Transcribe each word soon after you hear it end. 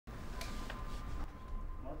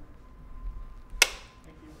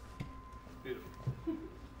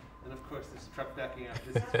truck backing up.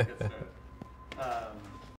 This is a good start.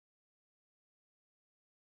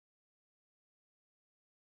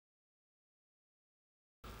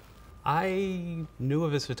 I knew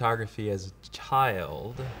of his photography as a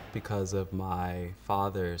child because of my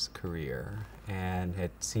father's career and had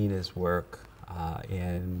seen his work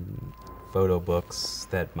in photo books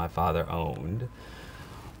that my father owned.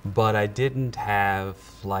 But I didn't have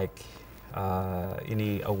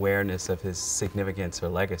any awareness of his significance or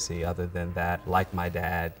legacy other than that, like my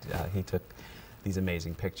dad, he took these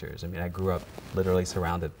amazing pictures. I mean, I grew up literally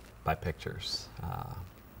surrounded by pictures.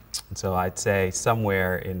 And so I'd say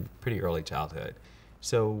somewhere in pretty early childhood.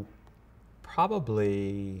 So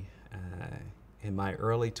probably in my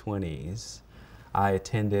early 20s, I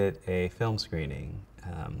attended a film screening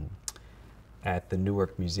at the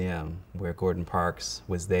Newark Museum where Gordon Parks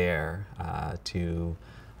was there to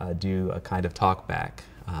do a kind of talk back.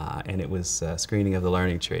 And it was a screening of The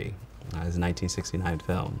Learning Tree. It was a 1969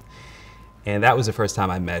 film. And that was the first time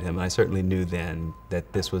I met him, and I certainly knew then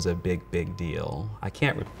that this was a big, big deal. I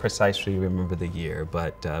can't precisely remember the year,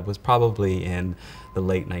 but it was probably in the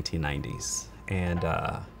late 1990s. And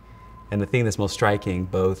the thing that's most striking,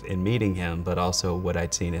 both in meeting him, but also what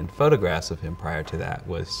I'd seen in photographs of him prior to that,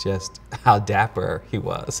 was just how dapper he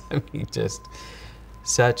was. I mean, just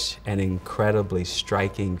such an incredibly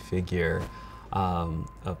striking figure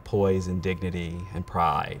of poise and dignity and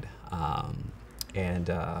pride. And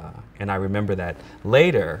I remember that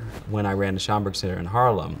later, when I ran the Schomburg Center in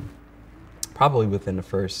Harlem, probably within the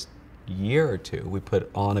first year or two, we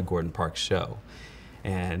put on a Gordon Parks show.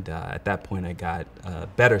 And at that point, I got a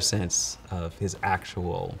better sense of his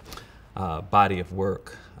actual body of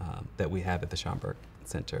work that we have at the Schomburg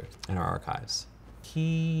Center in our archives.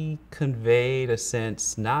 He conveyed a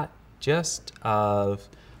sense not just of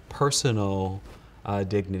personal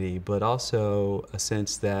dignity, but also a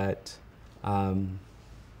sense that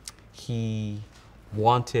he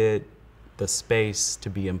wanted the space to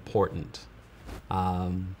be important.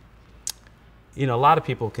 You know, a lot of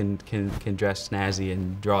people can dress snazzy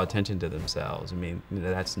and draw attention to themselves. I mean,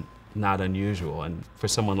 that's not unusual. And for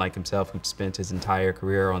someone like himself who'd spent his entire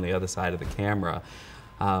career on the other side of the camera,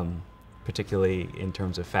 particularly in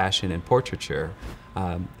terms of fashion and portraiture,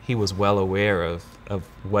 he was well aware of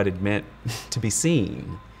what it meant to be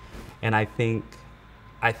seen. And I think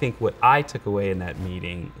what I took away in that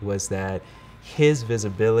meeting was that his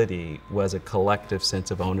visibility was a collective sense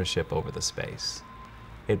of ownership over the space.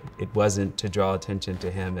 It wasn't to draw attention to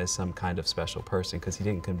him as some kind of special person, because he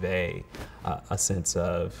didn't convey a sense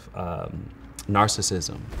of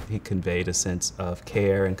narcissism. He conveyed a sense of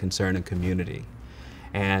care and concern and community.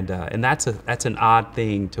 And that's an odd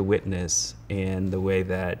thing to witness in the way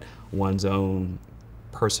that one's own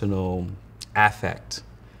personal affect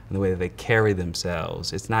and the way that they carry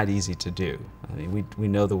themselves, it's not easy to do. I mean, we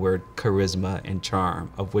know the word charisma and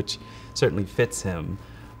charm, of which certainly fits him,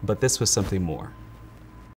 but this was something more.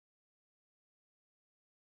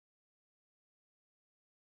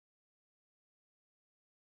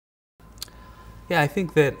 Yeah, I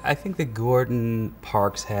think that Gordon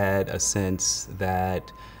Parks had a sense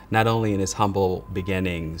that not only in his humble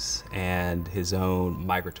beginnings and his own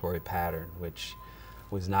migratory pattern, which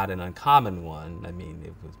was not an uncommon one. I mean,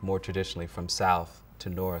 it was more traditionally from south to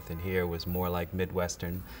north, and here was more like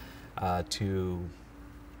Midwestern to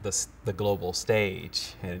the global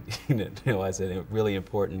stage, and you know, as a really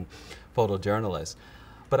important photojournalist.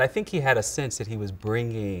 But I think he had a sense that he was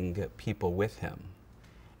bringing people with him.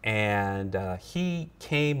 And he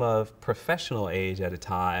came of professional age at a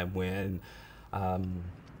time when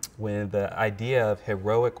the idea of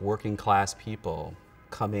heroic working class people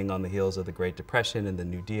coming on the heels of the Great Depression and the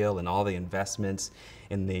New Deal and all the investments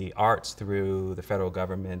in the arts through the federal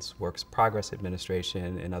government's Works Progress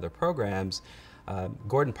Administration and other programs,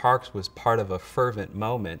 Gordon Parks was part of a fervent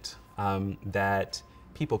moment that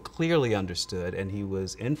people clearly understood, and he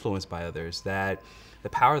was influenced by others, that the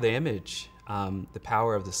power of the image, the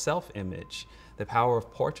power of the self-image, the power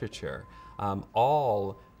of portraiture,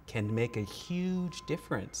 all can make a huge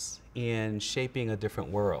difference in shaping a different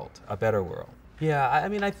world, a better world. Yeah, I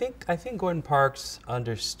mean, I think Gordon Parks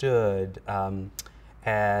understood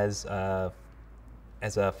as a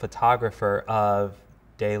photographer of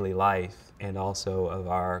daily life and also of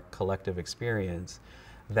our collective experience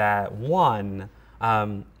that one,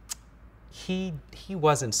 he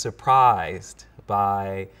wasn't surprised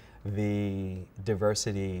by the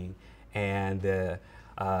diversity and the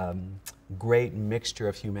great mixture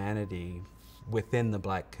of humanity within the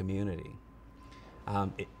Black community.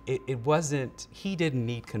 It wasn't, he didn't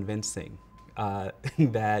need convincing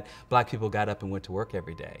that Black people got up and went to work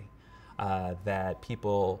every day, that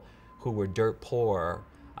people who were dirt poor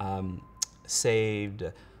saved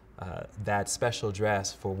that special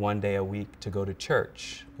dress for one day a week to go to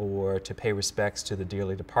church or to pay respects to the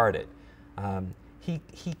dearly departed.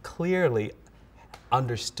 He clearly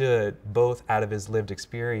understood, both out of his lived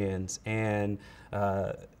experience and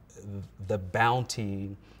the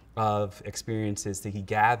bounty of experiences that he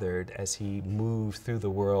gathered as he moved through the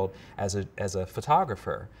world as a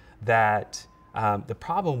photographer, that the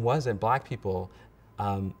problem wasn't Black people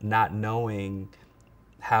not knowing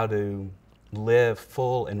how to live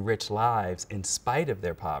full and rich lives in spite of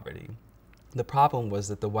their poverty. The problem was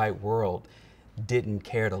that the white world didn't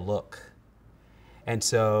care to look. And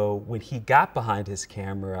so when he got behind his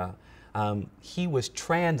camera, he was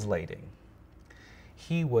translating.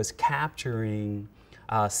 He was capturing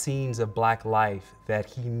scenes of Black life that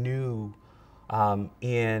he knew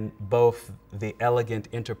in both the elegant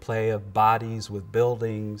interplay of bodies with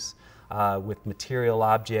buildings, with material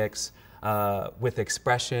objects, with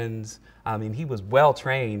expressions. I mean, he was well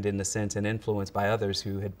trained in the sense and influenced by others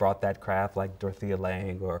who had brought that craft, like Dorothea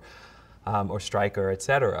Lange or Stryker, et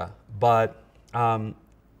cetera. But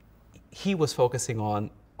he was focusing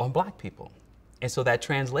on Black people. And so that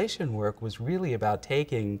translation work was really about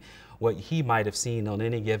taking what he might have seen on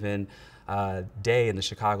any given day in the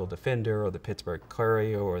Chicago Defender or the Pittsburgh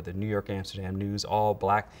Courier or the New York Amsterdam News, all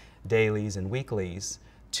Black dailies and weeklies,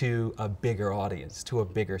 to a bigger audience, to a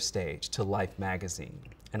bigger stage, to Life magazine.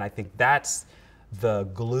 And I think that's the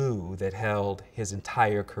glue that held his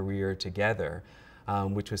entire career together,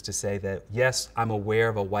 which was to say that, yes, I'm aware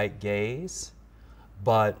of a white gaze,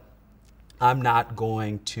 but I'm not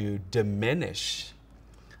going to diminish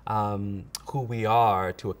who we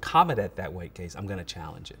are to accommodate that white gaze. I'm going to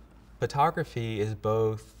challenge it. Photography is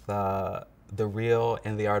both the real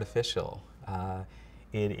and the artificial.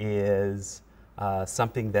 It is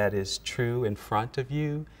something that is true in front of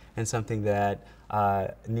you and something that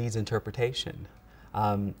needs interpretation.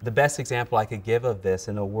 The best example I could give of this,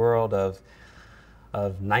 in a world of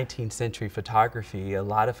 19th century photography, a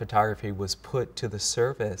lot of photography was put to the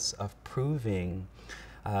service of proving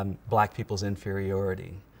Black people's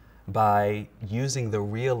inferiority by using the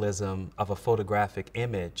realism of a photographic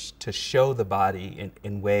image to show the body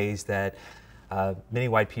in ways that many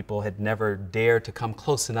white people had never dared to come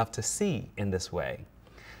close enough to see in this way.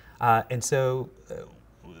 And so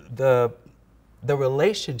the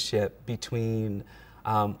relationship between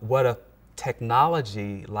what a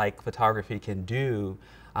technology like photography can do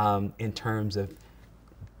in terms of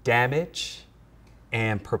damage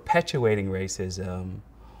and perpetuating racism,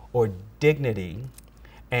 or dignity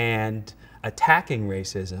and attacking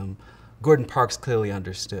racism, Gordon Parks clearly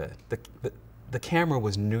understood. The camera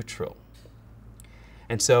was neutral.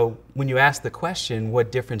 And so when you ask the question,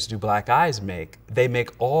 what difference do Black eyes make? They make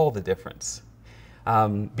all the difference.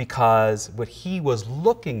 Because what he was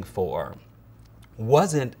looking for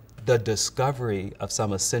wasn't the discovery of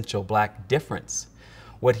some essential Black difference.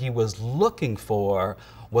 What he was looking for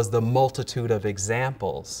was the multitude of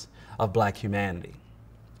examples of Black humanity.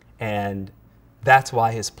 And that's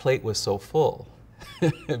why his plate was so full,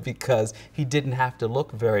 because he didn't have to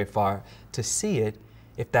look very far to see it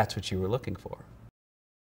if that's what you were looking for.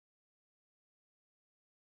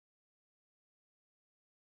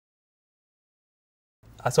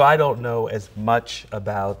 So I don't know as much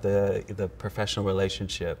about the professional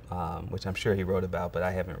relationship, which I'm sure he wrote about, but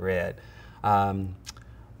I haven't read.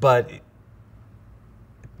 But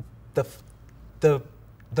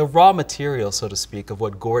the raw material, so to speak, of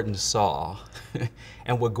what Gordon saw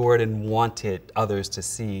and what Gordon wanted others to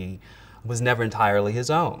see was never entirely his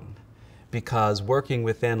own, because working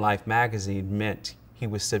within Life magazine meant he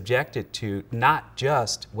was subjected to not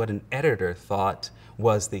just what an editor thought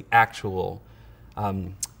was the actual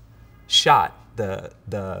shot, the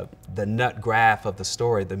nut graph of the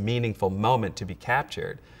story, the meaningful moment to be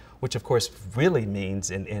captured, which of course really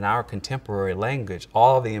means in our contemporary language,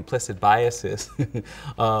 all the implicit biases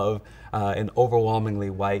of an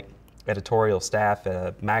overwhelmingly white editorial staff at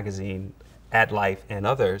a magazine, at Life and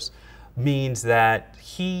others, means that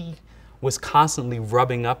he was constantly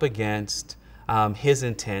rubbing up against his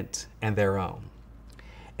intent and their own.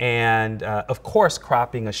 And of course,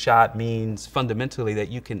 cropping a shot means fundamentally that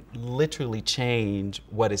you can literally change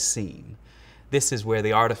what is seen. This is where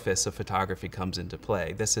the artifice of photography comes into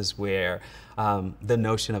play. This is where the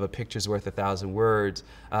notion of a picture's worth 1,000 words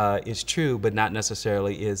is true, but not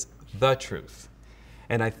necessarily is the truth.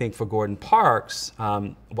 And I think for Gordon Parks,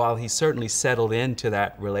 while he certainly settled into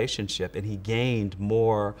that relationship and he gained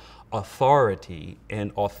more authority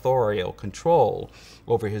and authorial control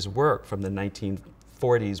over his work from the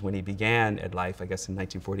 1940s when he began at Life, I guess in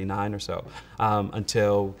 1949 or so,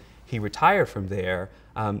 until he retired from there,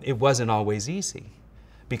 it wasn't always easy,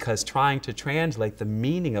 because trying to translate the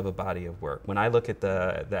meaning of a body of work, when I look at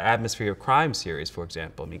the Atmosphere of Crime series, for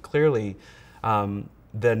example, I mean, clearly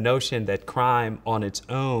the notion that crime on its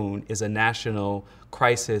own is a national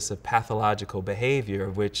crisis of pathological behavior,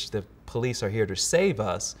 of which the police are here to save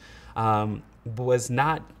us, was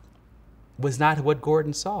not what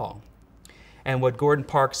Gordon saw. And what Gordon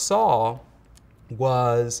Parks saw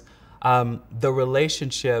was the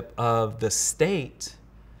relationship of the state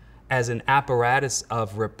as an apparatus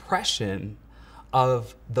of repression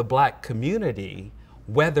of the black community,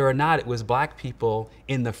 whether or not it was black people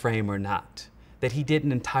in the frame or not. That he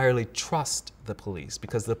didn't entirely trust the police,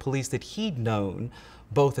 because the police that he'd known,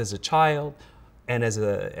 both as a child and as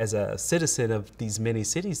a citizen of these many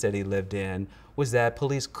cities that he lived in, was that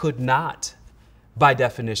police could not, by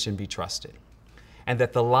definition, be trusted. And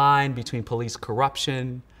that the line between police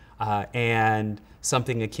corruption and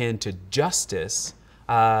something akin to justice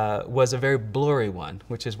was a very blurry one,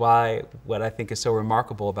 which is why what I think is so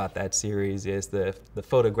remarkable about that series is the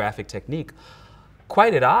photographic technique,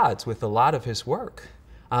 quite at odds with a lot of his work,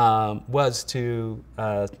 was to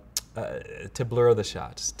blur the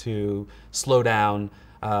shots, to slow down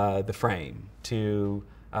the frame, to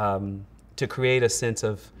create a sense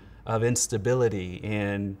of instability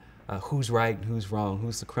in who's right and who's wrong,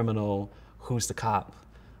 who's the criminal, who's the cop,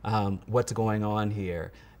 what's going on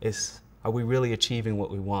here. Are we really achieving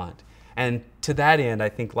what we want? And to that end, I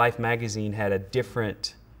think Life magazine had a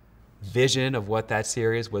different vision of what that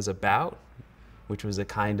series was about, which was a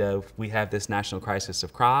kind of, we have this national crisis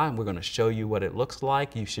of crime, we're going to show you what it looks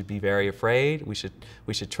like, you should be very afraid, we should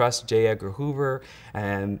trust J. Edgar Hoover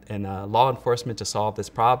and law enforcement to solve this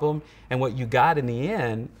problem. And what you got in the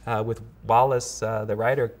end, with Wallace, the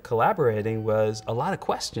writer, collaborating, was a lot of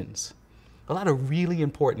questions, a lot of really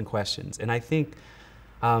important questions. And I think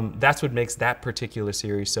that's what makes that particular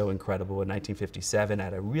series so incredible in 1957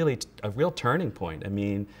 at a real turning point. I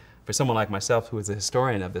mean, for someone like myself who is a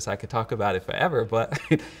historian of this, I could talk about it forever, but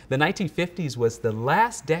the 1950s was the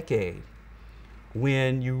last decade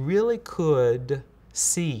when you really could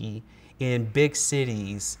see in big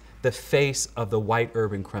cities the face of the white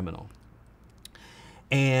urban criminal.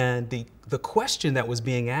 And the question that was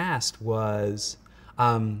being asked was,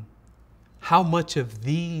 how much of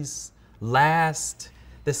this last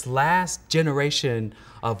generation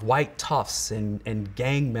of white toughs and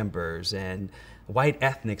gang members and white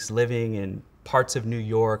ethnics living in parts of New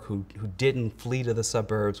York who didn't flee to the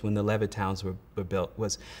suburbs when the Levittowns were built,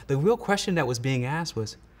 was the real question that was being asked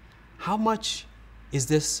was, how much is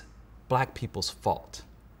this black people's fault?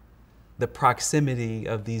 The proximity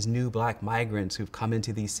of these new black migrants who've come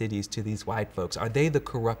into these cities to these white folks, are they the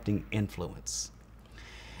corrupting influence?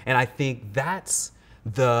 And I think that's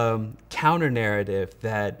the counter narrative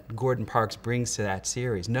that Gordon Parks brings to that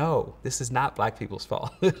series. No, this is not black people's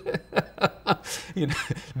fault. You know,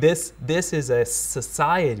 this is a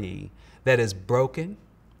society that is broken.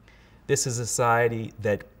 This is a society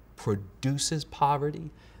that produces poverty.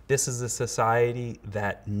 This is a society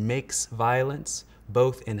that makes violence,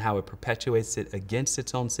 both in how it perpetuates it against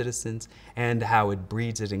its own citizens and how it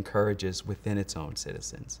breeds it, encourages within its own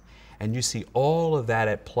citizens. And you see all of that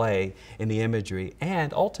at play in the imagery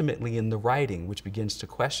and ultimately in the writing, which begins to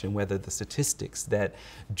question whether the statistics that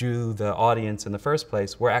drew the audience in the first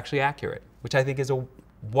place were actually accurate, which I think is a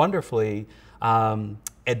wonderfully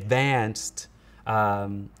advanced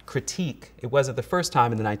critique. It wasn't the first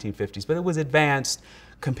time in the 1950s, but it was advanced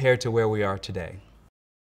compared to where we are today.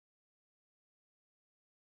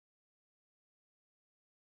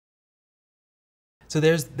 So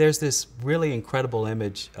there's this really incredible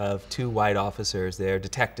image of two white officers. They're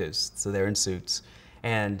detectives, so they're in suits.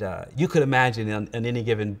 And you could imagine on any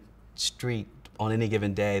given street, on any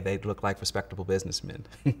given day, they'd look like respectable businessmen.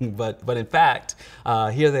 but in fact,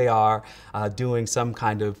 here they are doing some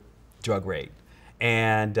kind of drug raid.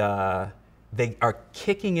 And they are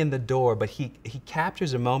kicking in the door, but he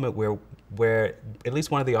captures a moment where at least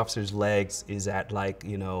one of the officer's legs is at, like,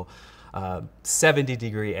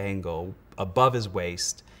 70-degree angle above his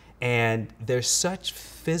waist, and there's such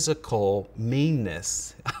physical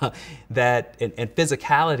meanness that and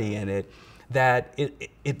physicality in it that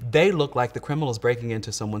they look like the criminals breaking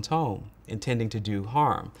into someone's home intending to do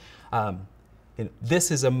harm. This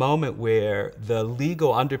is a moment where the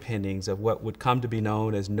legal underpinnings of what would come to be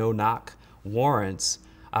known as no-knock warrants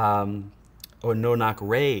or no-knock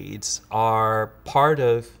raids are part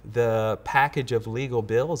of the package of legal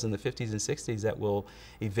bills in the 50s and 60s that will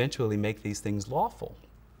eventually make these things lawful.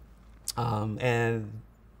 And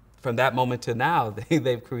from that moment to now,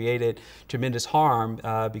 they've created tremendous harm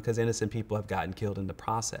because innocent people have gotten killed in the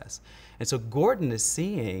process. And so Gordon is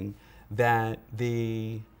seeing that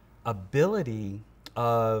the ability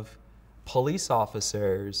of police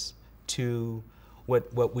officers to,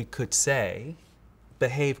 what we could say,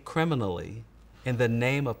 behave criminally in the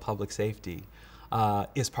name of public safety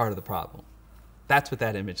is part of the problem. That's what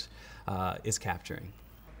that image is capturing.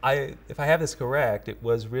 If I have this correct, it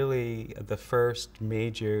was really the first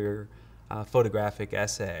major photographic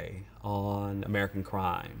essay on American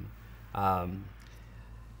crime.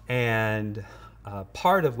 And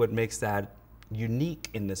part of what makes that unique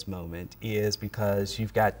in this moment is because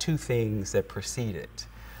you've got two things that precede it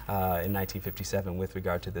in 1957 with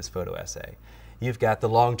regard to this photo essay. You've got the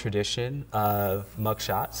long tradition of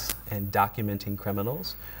mugshots and documenting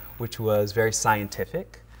criminals, which was very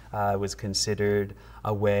scientific. It was considered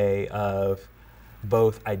a way of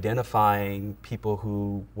both identifying people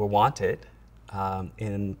who were wanted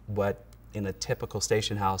in what in a typical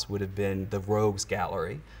station house would have been the rogues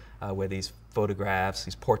gallery, where these photographs,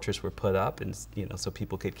 these portraits were put up, and so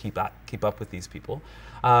people could keep up with these people.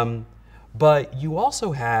 But you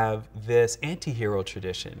also have this anti-hero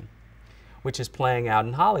tradition, which is playing out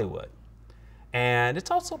in Hollywood, and it's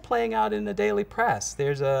also playing out in the daily press.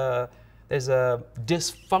 There's a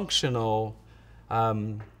dysfunctional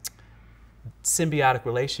symbiotic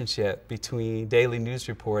relationship between daily news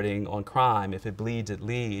reporting on crime, if it bleeds, it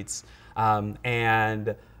leads,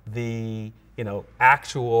 and the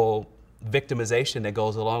actual victimization that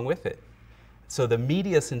goes along with it. So the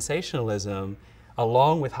media sensationalism,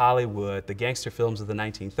 along with Hollywood, the gangster films of the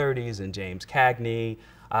 1930s and James Cagney,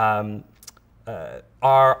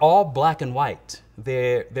 are all black and white.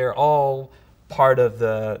 They're all part of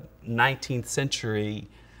the 19th century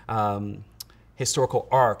historical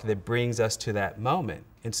arc that brings us to that moment.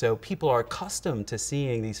 And so people are accustomed to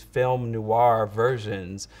seeing these film noir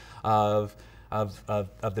versions of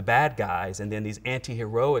the bad guys, and then these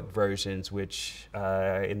anti-heroic versions, which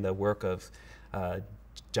in the work of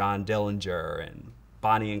John Dillinger and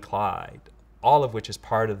Bonnie and Clyde, all of which is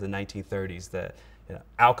part of the 1930s.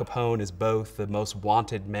 Al Capone is both the most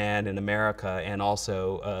wanted man in America and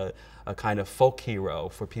also a kind of folk hero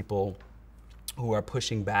for people who are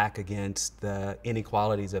pushing back against the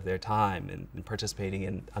inequalities of their time and participating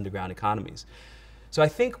in underground economies. So I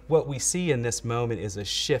think what we see in this moment is a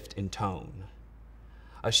shift in tone,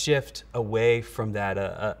 a shift away from that,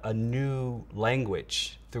 a new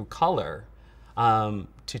language through color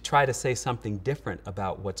to try to say something different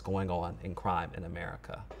about what's going on in crime in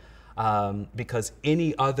America. Because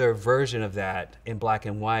any other version of that in black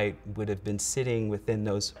and white would have been sitting within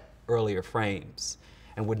those earlier frames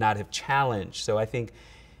and would not have challenged. So I think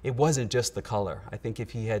it wasn't just the color. I think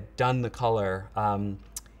if he had done the color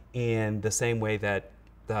in the same way that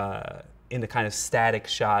in the kind of static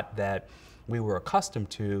shot that we were accustomed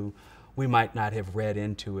to, we might not have read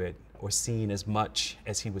into it or seen as much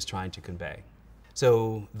as he was trying to convey.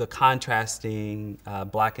 So the contrasting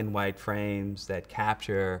black and white frames that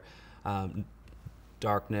capture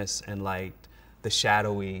darkness and light, the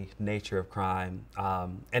shadowy nature of crime,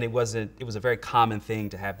 and it was a very common thing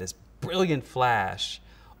to have this brilliant flash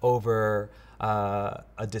over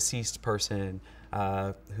a deceased person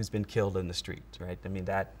who's been killed in the street, right? I mean,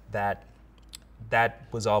 that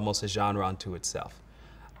was almost a genre unto itself.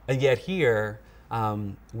 And yet here,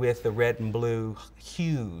 with the red and blue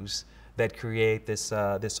hues that create this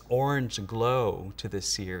orange glow to this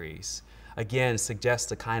series, again,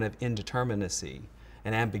 suggests a kind of indeterminacy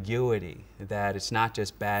and ambiguity, that it's not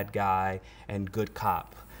just bad guy and good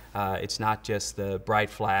cop. It's not just the bright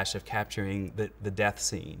flash of capturing the death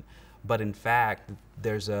scene, but in fact,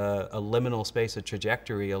 there's a liminal space of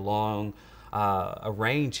trajectory along a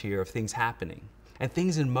range here of things happening and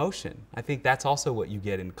things in motion. I think that's also what you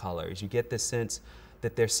get in color, is you get this sense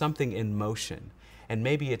that there's something in motion. And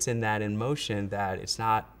maybe it's in that in motion that it's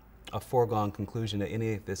not a foregone conclusion that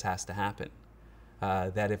any of this has to happen.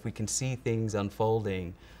 That if we can see things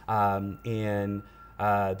unfolding in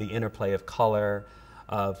the interplay of color,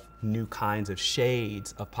 of new kinds of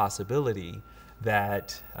shades of possibility,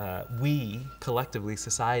 that we, collectively,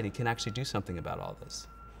 society, can actually do something about all this.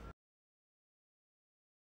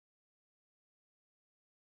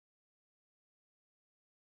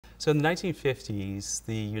 So in the 1950s,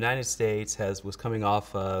 the United States was coming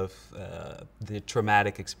off of the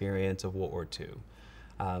traumatic experience of World War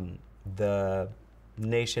II. The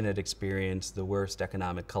nation had experienced the worst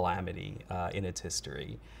economic calamity in its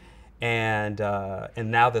history. And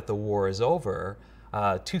now that the war is over,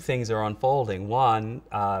 two things are unfolding. One,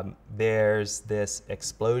 there's this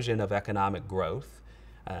explosion of economic growth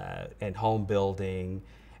and home building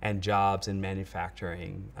and jobs in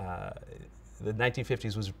manufacturing. The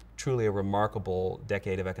 1950s was truly a remarkable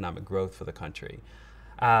decade of economic growth for the country.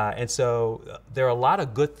 And so there are a lot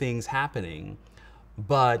of good things happening,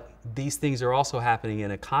 but these things are also happening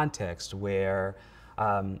in a context where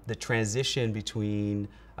the transition between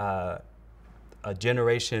a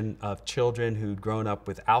generation of children who'd grown up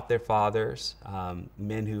without their fathers,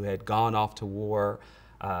 men who had gone off to war.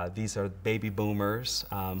 These are baby boomers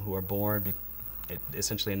who are born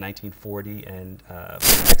essentially in 1940 and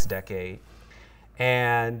for the next decade.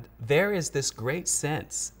 And there is this great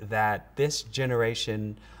sense that this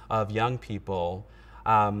generation of young people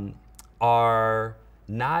are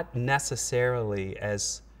not necessarily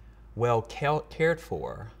as well cared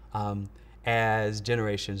for as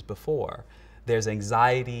generations before. There's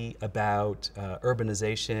anxiety about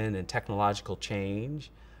urbanization and technological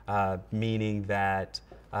change, meaning that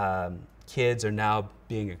kids are now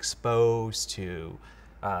being exposed to,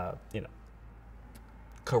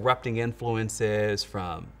 corrupting influences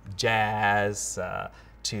from jazz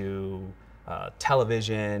to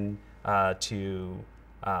television to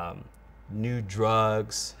new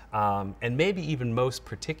drugs, and maybe even most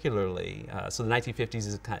particularly, so the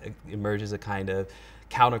 1950s emerges a kind of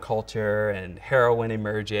counterculture, and heroin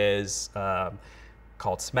emerges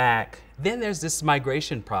called smack. Then there's this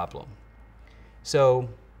migration problem. So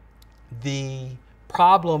the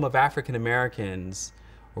problem of African Americans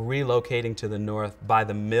relocating to the North by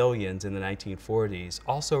the millions in the 1940s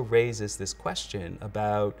also raises this question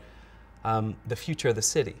about the future of the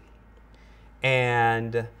city.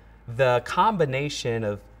 And the combination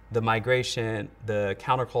of the migration, the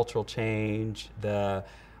countercultural change, the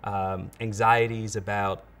anxieties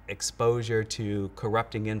about exposure to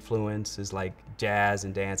corrupting influences like jazz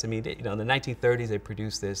and dance. I mean, in the 1930s, they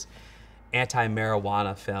produced this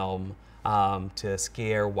anti-marijuana film to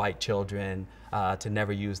scare white children to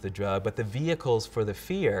never use the drug. But the vehicles for the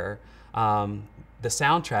fear, the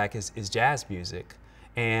soundtrack is jazz music,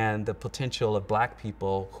 and the potential of black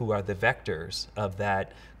people who are the vectors of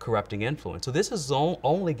that corrupting influence. So this is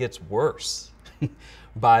only gets worse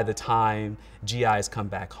by the time GIs come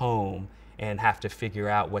back home and have to figure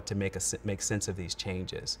out what to make sense of these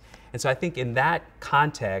changes. And so I think in that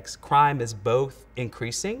context, crime is both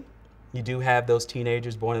increasing. You do have those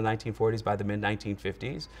teenagers born in the 1940s by the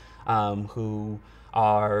mid-1950s who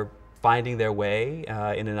are finding their way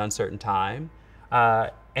in an uncertain time.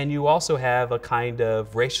 And you also have a kind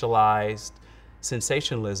of racialized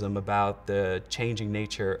sensationalism about the changing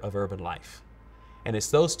nature of urban life. And it's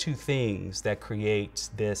those two things that create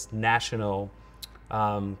this national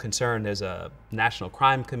concern. There's a National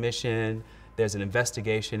Crime Commission. There's an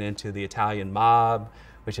investigation into the Italian mob,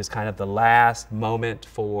 which is kind of the last moment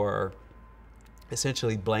for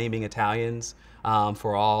essentially blaming Italians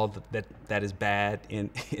for all that is bad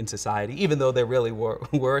in society, even though there really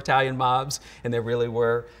were Italian mobs, and there really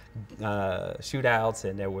were shootouts,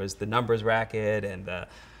 and there was the numbers racket and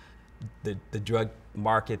the drug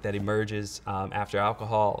market that emerges after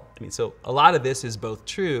alcohol. I mean, so a lot of this is both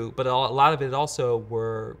true, but a lot of it also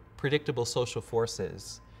were predictable social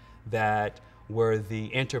forces that were the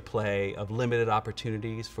interplay of limited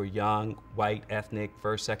opportunities for young, white, ethnic,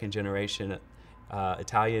 first, second generation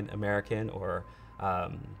Italian American or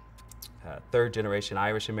third generation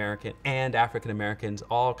Irish American and African Americans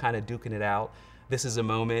all kind of duking it out. This is a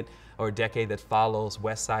moment or a decade that follows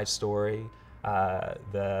West Side Story,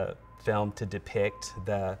 the film to depict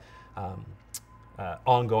the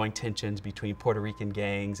ongoing tensions between Puerto Rican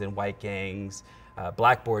gangs and white gangs.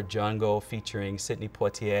 Blackboard Jungle featuring Sidney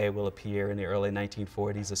Poitier will appear in the early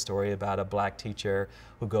 1940s, a story about a black teacher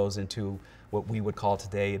who goes into what we would call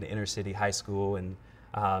today an inner city high school and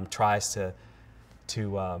tries to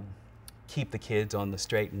keep the kids on the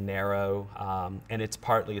straight and narrow. And it's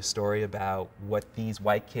partly a story about what these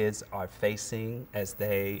white kids are facing as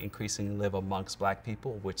they increasingly live amongst black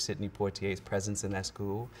people, which Sidney Poitier's presence in that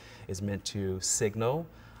school is meant to signal.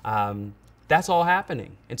 That's all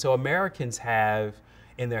happening. And so Americans have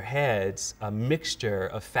in their heads a mixture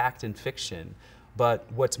of fact and fiction. But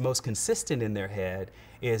what's most consistent in their head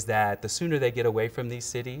is that the sooner they get away from these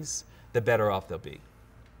cities, the better off they'll be.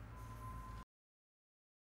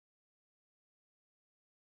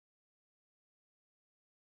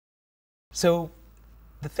 So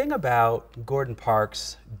the thing about Gordon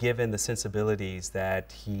Parks, given the sensibilities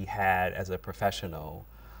that he had as a professional,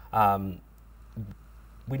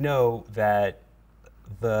 we know that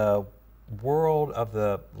the world of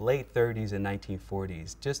the late 30s and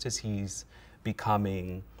 1940s, just as he's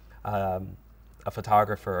becoming a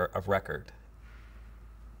photographer of record,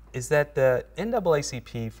 is that the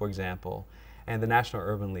NAACP, for example, and the National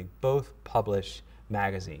Urban League both publish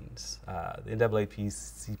magazines. The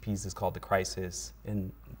NAACP's is called The Crisis,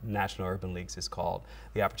 and National Urban Leagues is called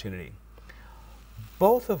The Opportunity.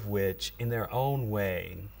 Both of which, in their own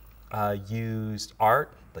way, used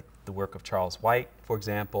art, like the work of Charles White, for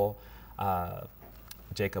example.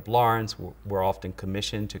 Jacob Lawrence were often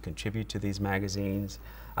commissioned to contribute to these magazines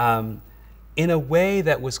in a way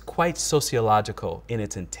that was quite sociological in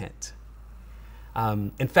its intent.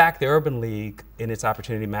 In fact, the Urban League, in its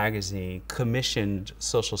Opportunity magazine, commissioned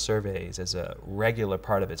social surveys as a regular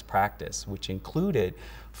part of its practice, which included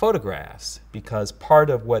photographs, because part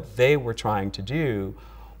of what they were trying to do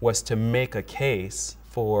was to make a case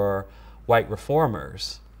for white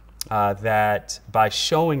reformers that by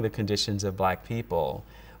showing the conditions of black people,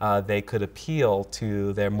 they could appeal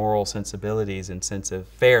to their moral sensibilities and sense of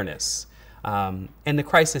fairness. And The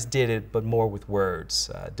Crisis did it, but more with words.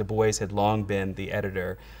 Du Bois had long been the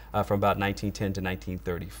editor from about 1910 to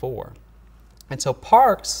 1934. And so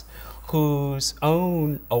Parks, whose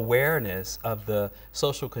own awareness of the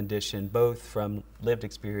social condition, both from lived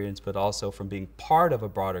experience, but also from being part of a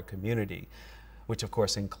broader community, which of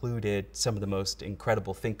course included some of the most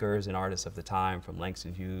incredible thinkers and artists of the time, from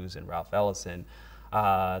Langston Hughes and Ralph Ellison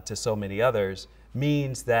to so many others,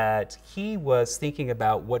 means that he was thinking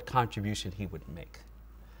about what contribution he would make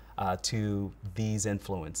to these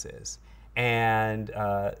influences. And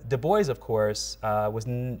Du Bois, of course, was,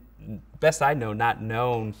 best I know, not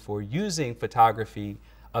known for using photography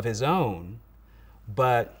of his own,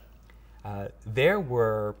 but there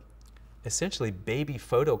were essentially baby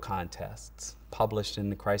photo contests published in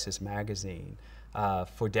The Crisis magazine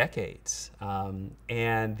for decades.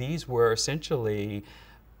 And these were essentially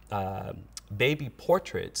baby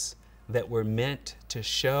portraits that were meant to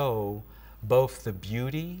show both the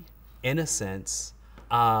beauty, innocence,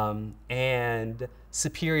 and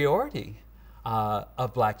superiority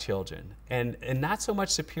of black children. And not so much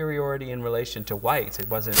superiority in relation to whites. It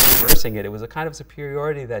wasn't reversing it. It was a kind of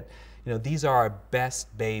superiority that, you know, these are our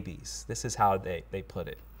best babies. This is how they put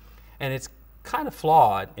it. And it's kind of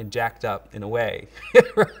flawed and jacked up in a way,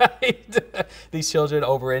 right? These children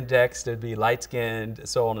over-indexed to be light-skinned,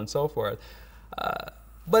 so on and so forth.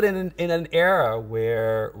 But in an era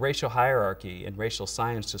where racial hierarchy and racial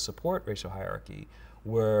science to support racial hierarchy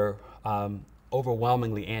were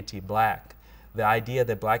overwhelmingly anti-black, the idea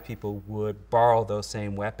that black people would borrow those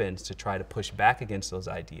same weapons to try to push back against those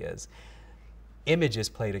ideas, images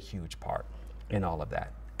played a huge part in all of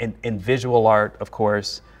that. In visual art, of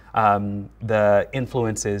course, the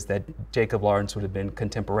influences that Jacob Lawrence would have been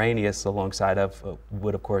contemporaneous alongside of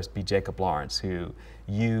would, of course, be Jacob Lawrence, who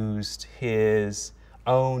used his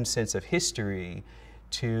own sense of history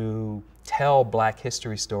to tell black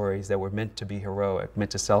history stories that were meant to be heroic,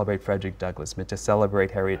 meant to celebrate Frederick Douglass, meant to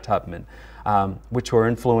celebrate Harriet Tubman, which were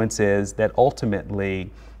influences that ultimately,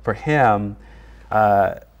 for him,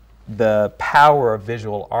 the power of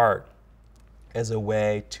visual art as a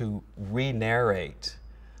way to re-narrate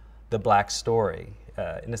the black story.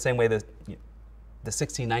 In the same way that the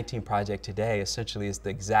 1619 Project today essentially is the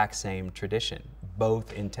exact same tradition,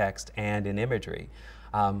 both in text and in imagery.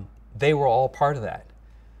 They were all part of that.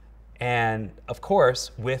 And of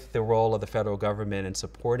course, with the role of the federal government in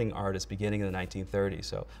supporting artists beginning in the 1930s.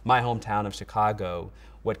 So my hometown of Chicago,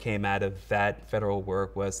 what came out of that federal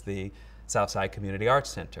work was the Southside Community Arts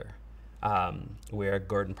Center, where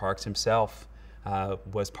Gordon Parks himself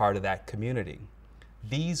was part of that community.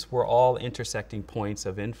 These were all intersecting points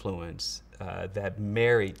of influence that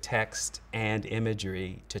married text and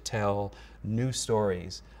imagery to tell new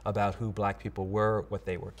stories about who black people were, what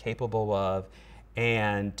they were capable of,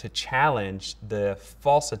 and to challenge the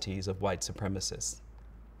falsities of white supremacists.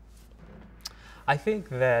 I think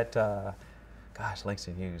that, gosh,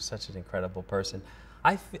 Langston Hughes, such an incredible person.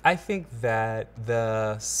 I think that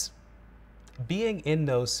being in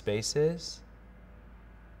those spaces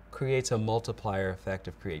creates a multiplier effect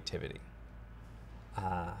of creativity.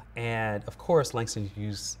 And of course, Langston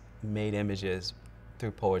Hughes made images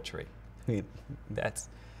through poetry. I mean, that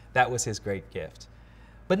was his great gift.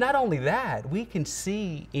 But not only that, we can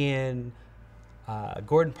see in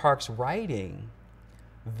Gordon Parks' writing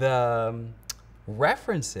the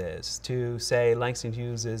references to, say, Langston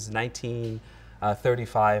Hughes'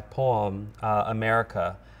 1935 poem,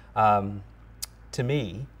 America, to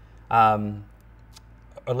me, or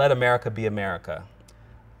Let America Be America,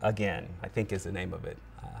 again, I think is the name of it.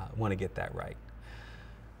 I want to get that right.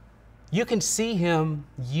 You can see him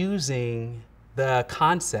using the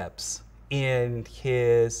concepts in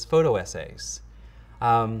his photo essays.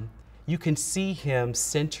 You can see him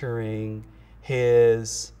centering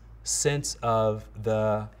his sense of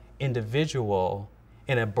the individual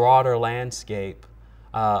in a broader landscape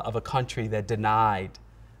of a country that denied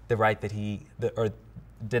the right that or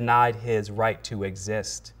denied his right to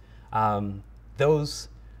exist. Those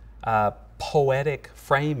poetic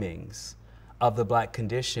framings of the Black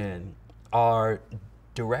condition are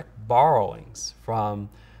direct borrowings from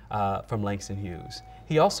Langston Hughes.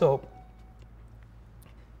 He also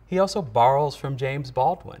borrows from James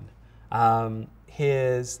Baldwin.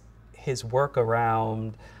 His work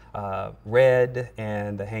around Red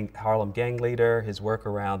and the Harlem gang leader, his work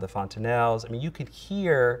around the Fontanelles. I mean, you could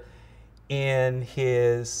hear in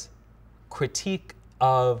his critique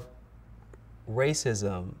of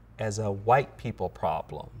racism as a white people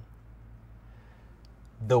problem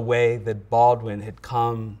the way that Baldwin had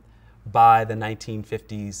come by the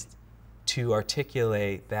 1950s to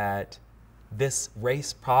articulate that this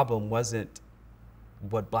race problem wasn't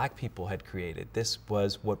what Black people had created. This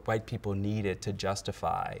was what white people needed to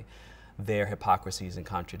justify their hypocrisies and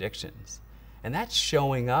contradictions. And that's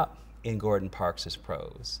showing up in Gordon Parks's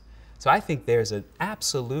prose. So I think there's an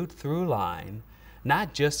absolute through line,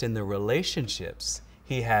 not just in the relationships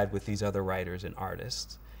he had with these other writers and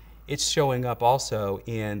artists, it's showing up also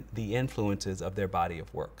in the influences of their body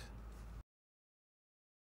of work.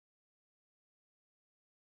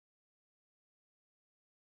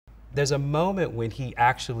 There's a moment when he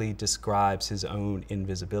actually describes his own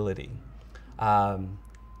invisibility.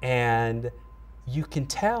 And you can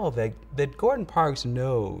tell that Gordon Parks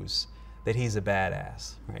knows that he's a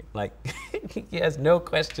badass, right? Like, he has no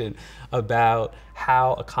question about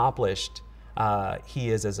how accomplished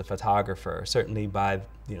he is as a photographer, certainly by,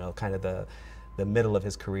 you know, kind of the middle of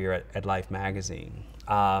his career at Life magazine.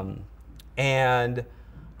 And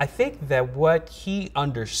I think that what he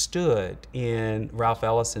understood in Ralph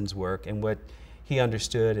Ellison's work and what he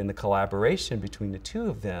understood in the collaboration between the two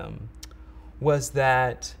of them was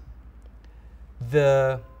that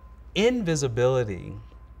the invisibility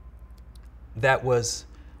that was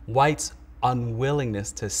whites'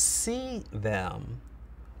 unwillingness to see them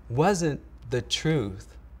wasn't the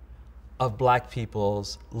truth of Black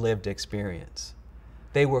people's lived experience.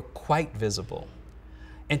 They were quite visible.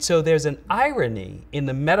 And so there's an irony in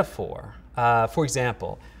the metaphor. For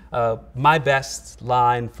example, my best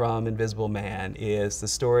line from Invisible Man is the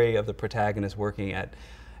story of the protagonist working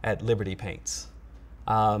at Liberty Paints.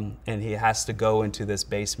 And he has to go into this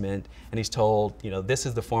basement and he's told, you know, this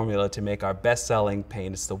is the formula to make our best-selling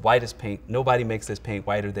paint. It's the whitest paint. Nobody makes this paint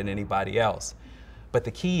whiter than anybody else. But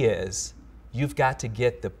the key is you've got to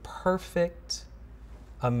get the perfect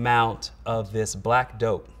amount of this black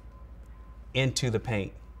dope into the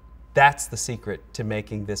paint. That's the secret to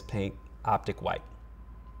making this paint optic white.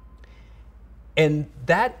 And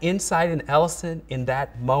that insight in Ellison, in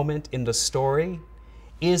that moment in the story,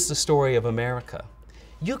 is the story of America.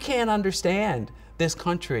 You can't understand this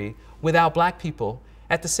country without Black people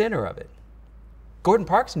at the center of it. Gordon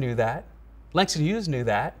Parks knew that. Langston Hughes knew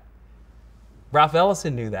that. Ralph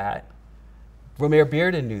Ellison knew that. Romare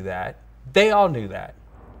Bearden knew that. They all knew that.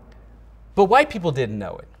 But white people didn't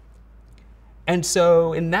know it. And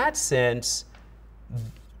so in that sense,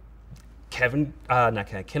 Kenneth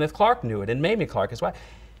Clark knew it, and Mamie Clark as well.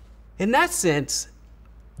 In that sense,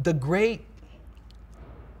 the great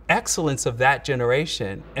excellence of that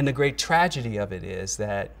generation and the great tragedy of it is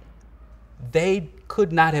that they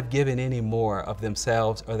could not have given any more of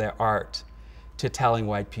themselves or their art to telling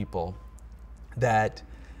white people that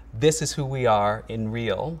this is who we are in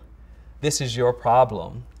real, this is your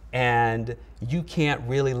problem, and you can't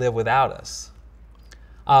really live without us.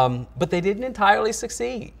 But they didn't entirely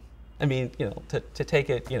succeed. I mean, you know, to take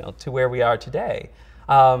it, you know, to where we are today.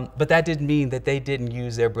 But that didn't mean that they didn't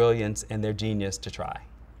use their brilliance and their genius to try.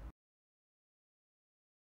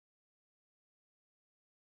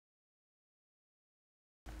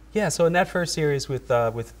 Yeah, so in that first series with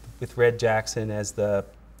Red Jackson as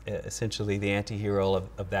essentially the anti-hero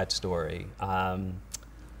of that story,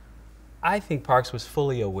 I think Parks was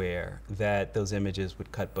fully aware that those images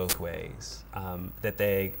would cut both ways, that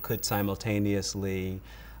they could simultaneously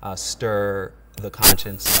stir the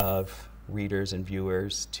conscience of readers and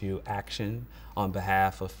viewers to action on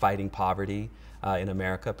behalf of fighting poverty in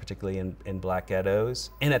America, particularly in Black ghettos,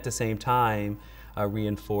 and at the same time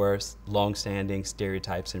reinforce longstanding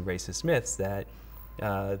stereotypes and racist myths that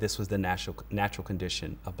this was the natural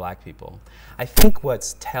condition of Black people. I think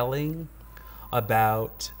what's telling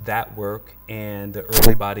about that work and the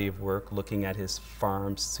early body of work looking at his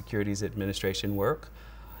Farms Securities Administration work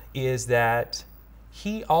is that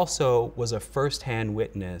he also was a first-hand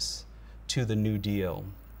witness to the New Deal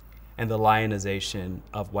and the lionization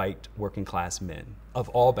of white working class men of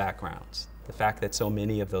all backgrounds. The fact that so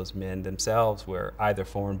many of those men themselves were either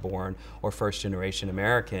foreign-born or first-generation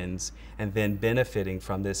Americans, and then benefiting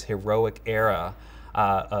from this heroic era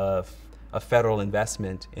of federal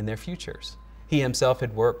investment in their futures. He himself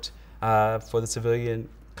had worked for the Civilian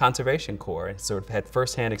Conservation Corps and sort of had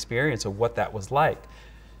firsthand experience of what that was like.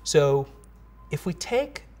 So if we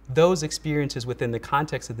take those experiences within the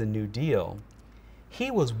context of the New Deal, he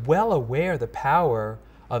was well aware of the power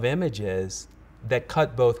of images that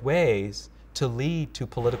cut both ways to lead to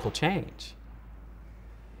political change.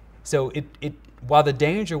 So while the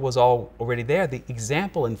danger was already there, the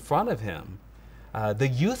example in front of him, the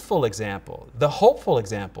youthful example, the hopeful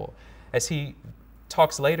example, as he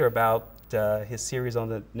talks later about his series on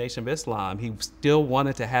the Nation of Islam, he still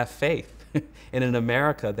wanted to have faith in an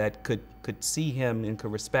America that could see him and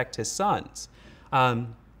could respect his sons.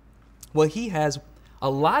 Well, he has a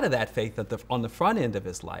lot of that faith on the front end of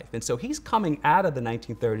his life. And so he's coming out of the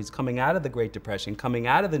 1930s, coming out of the Great Depression, coming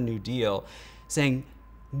out of the New Deal, saying,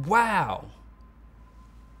 wow,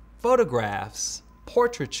 photographs,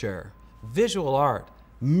 portraiture, visual art,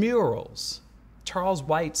 murals, Charles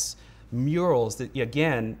White's murals, that,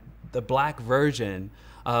 again, the black version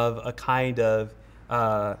of a kind of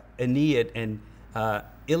Aeneid and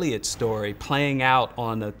Iliad story playing out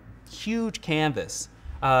on a huge canvas,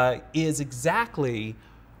 is exactly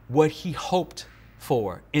what he hoped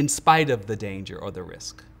for in spite of the danger or the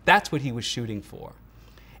risk. That's what he was shooting for.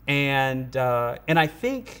 And I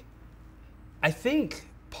think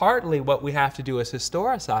partly what we have to do is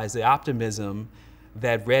historicize the optimism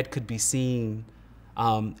that Red could be seen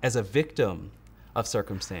as a victim of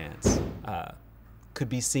circumstance, could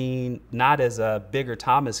be seen not as a Bigger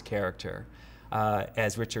Thomas character,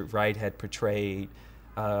 as Richard Wright had portrayed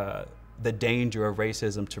the danger of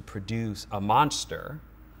racism to produce a monster,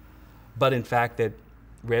 but in fact that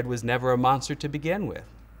Red was never a monster to begin with,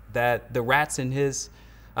 that the rats in his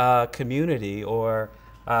community or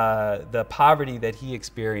the poverty that he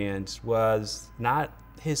experienced was not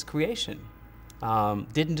his creation,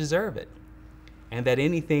 didn't deserve it, and that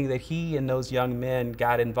anything that he and those young men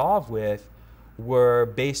got involved with were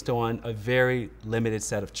based on a very limited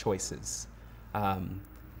set of choices.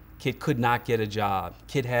 Kid could not get a job.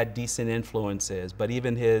 Kid had decent influences, but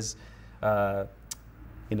even his, the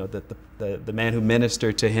man who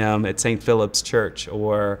ministered to him at St. Philip's Church,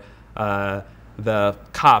 or the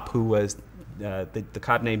cop who was, the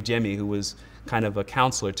cop named Jimmy, who was kind of a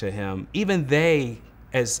counselor to him, even they,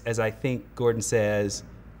 as I think Gordon says,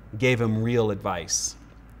 gave him real advice.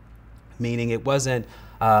 Meaning it wasn't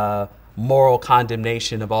moral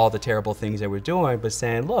condemnation of all the terrible things they were doing, but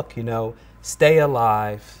saying, look, stay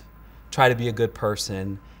alive, try to be a good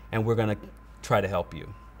person, and we're going to try to help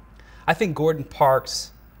you. I think Gordon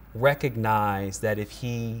Parks recognized that if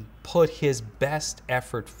he put his best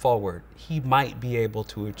effort forward, he might be able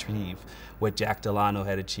to achieve what Jack Delano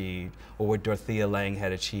had achieved, or what Dorothea Lange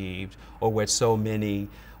had achieved, or what so many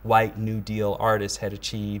white New Deal artists had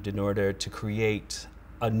achieved in order to create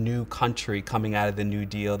a new country coming out of the New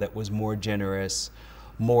Deal that was more generous,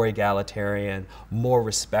 more egalitarian, more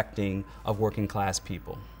respecting of working class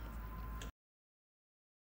people.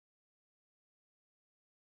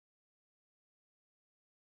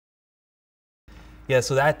 Yeah,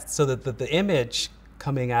 so the image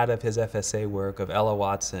coming out of his FSA work of Ella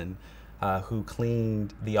Watson, who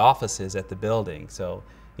cleaned the offices at the building. So,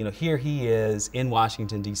 here he is in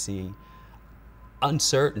Washington, D.C.,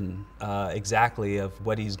 uncertain exactly of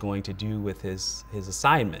what he's going to do with his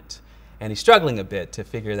assignment. And he's struggling a bit to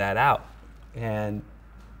figure that out, and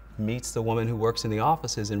meets the woman who works in the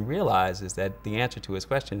offices and realizes that the answer to his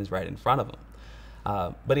question is right in front of him.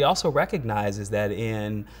 But he also recognizes that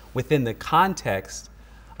within the context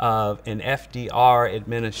of an FDR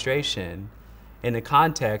administration, in the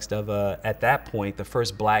context of, at that point, the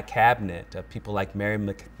first black cabinet of people like Mary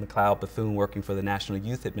McLeod Bethune working for the National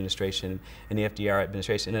Youth Administration and the FDR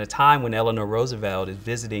administration, at a time when Eleanor Roosevelt is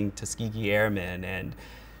visiting Tuskegee Airmen, and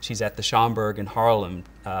she's at the Schomburg in Harlem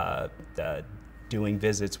doing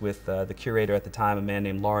visits with the curator at the time, a man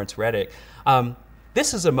named Lawrence Reddick.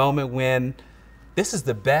 This is a moment when this is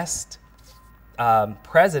the best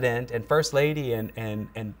president and first lady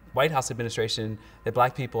and White House administration that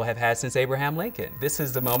black people have had since Abraham Lincoln. This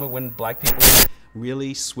is the moment when black people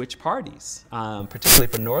really switch parties, particularly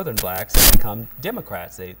for northern blacks, and become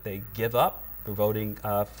Democrats. They give up for voting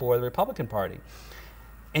for the Republican Party.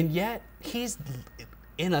 And yet he's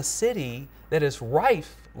in a city that is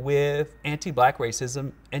rife with anti-black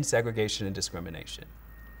racism and segregation and discrimination.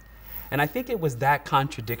 And I think it was that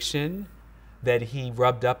contradiction that he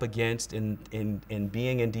rubbed up against in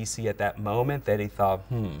being in DC at that moment, that he thought,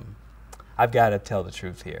 I've got to tell the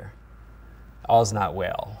truth here. all's not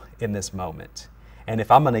well in this moment. And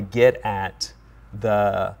if I'm going to get at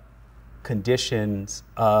the conditions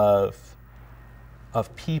of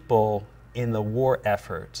people in the war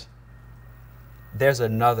effort, there's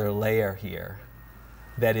another layer here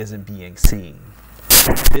that isn't being seen.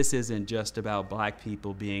 This isn't just about black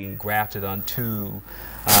people being grafted onto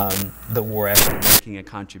the war effort, making a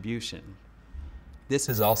contribution. This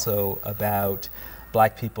is also about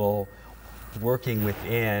black people working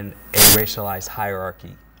within a racialized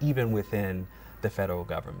hierarchy, even within the federal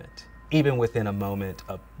government. Even within a moment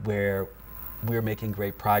where we're making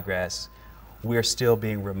great progress, we're still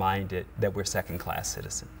being reminded that we're second-class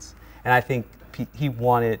citizens. And I think he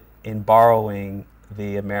wanted, in borrowing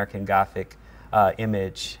the American Gothic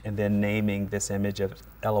image and then naming this image of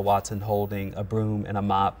Ella Watson holding a broom and a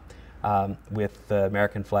mop with the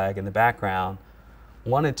American flag in the background,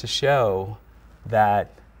 wanted to show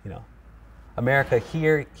that, America,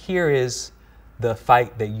 here is the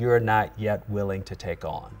fight that you're not yet willing to take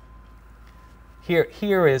on.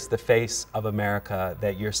 Here is the face of America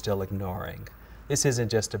that you're still ignoring. This isn't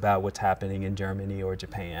just about what's happening in Germany or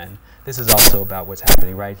Japan. This is also about what's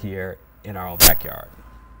happening right here in our own backyard.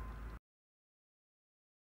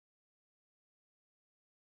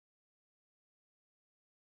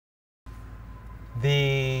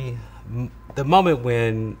 The moment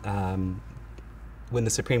when the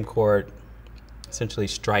Supreme Court essentially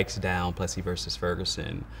strikes down Plessy versus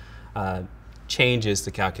Ferguson changes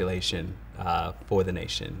the calculation for the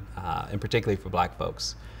nation, and particularly for black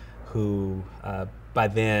folks who, by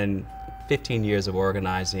then, 15 years of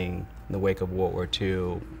organizing in the wake of World War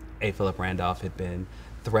II, A. Philip Randolph had been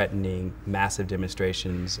threatening massive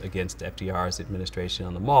demonstrations against FDR's administration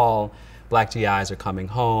on the Mall. Black GIs are coming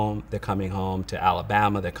home. They're coming home to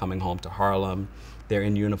Alabama. They're coming home to Harlem. They're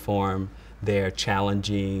in uniform. They're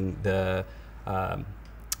challenging the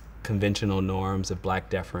conventional norms of black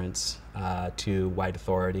deference to white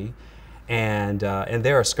authority. And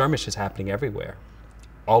there are skirmishes happening everywhere,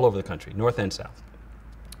 all over the country, north and south.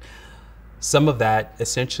 Some of that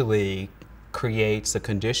essentially creates the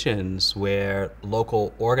conditions where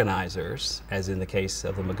local organizers, as in the case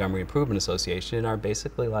of the Montgomery Improvement Association, are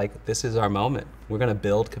basically like, this is our moment. We're going to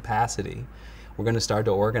build capacity. We're going to start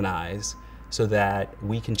to organize so that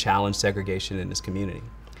we can challenge segregation in this community.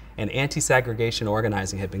 And anti-segregation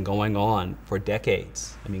organizing had been going on for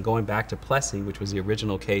decades. I mean, going back to Plessy, which was the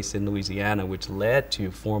original case in Louisiana, which led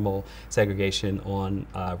to formal segregation on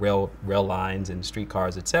rail lines and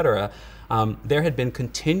streetcars, et cetera. There had been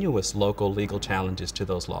continuous local legal challenges to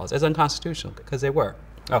those laws as unconstitutional, because they were.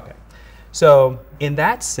 Okay. So in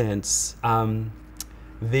that sense,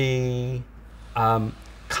 the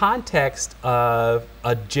context of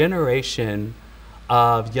a generation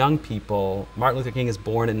of young people. Martin Luther King is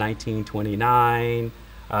born in 1929.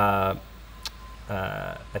 I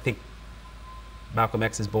think Malcolm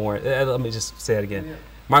X is born, let me just say it again. Yeah.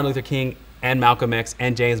 Martin Luther King and Malcolm X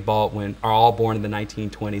and James Baldwin are all born in the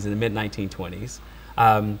 1920s, in the mid-1920s.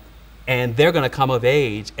 And they're going to come of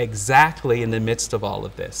age exactly in the midst of all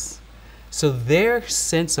of this. So their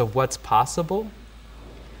sense of what's possible,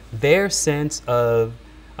 their sense of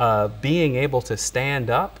being able to stand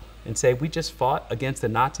up and say, we just fought against the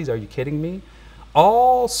Nazis, are you kidding me?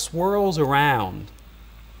 All swirls around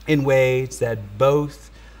in ways that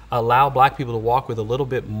both allow black people to walk with a little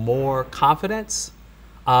bit more confidence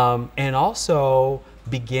and also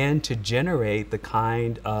begin to generate the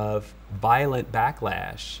kind of violent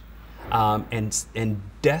backlash and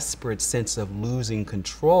desperate sense of losing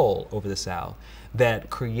control over the South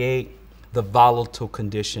that create the volatile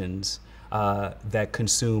conditions that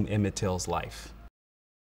consume Emmett Till's life.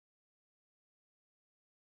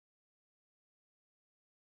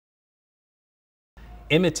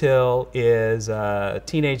 Emmett Till is a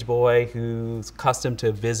teenage boy who's accustomed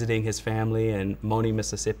to visiting his family in Monee,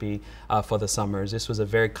 Mississippi for the summers. This was a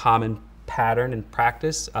very common pattern and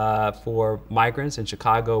practice for migrants, and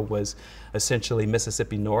Chicago was essentially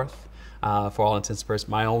Mississippi North for all intents and purposes.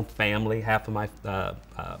 My own family, half of my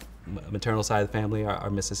maternal side of the family are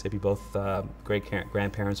Mississippi. Both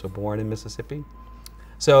great-grandparents were born in Mississippi.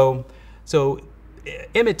 So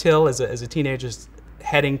Emmett Till, as a teenager,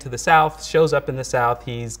 heading to the South, shows up in the South.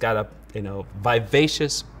 He's got a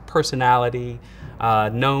vivacious personality,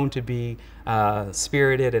 known to be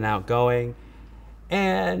spirited and outgoing.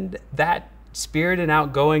 And that spirit and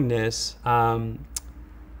outgoingness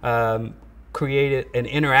created an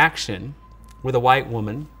interaction with a white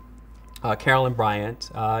woman, Carolyn Bryant,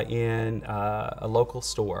 in a local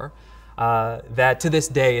store that to this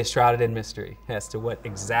day is shrouded in mystery as to what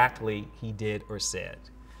exactly he did or said.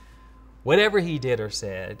 Whatever he did or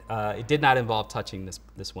said, it did not involve touching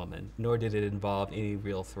this woman, nor did it involve any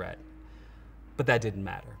real threat. But that didn't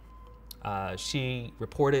matter. She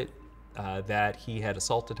reported that he had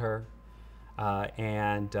assaulted her,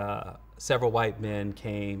 and several white men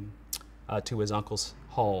came to his uncle's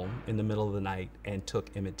home in the middle of the night and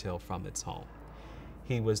took Emmett Till from its home.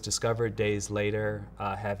 He was discovered days later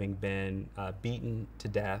having been beaten to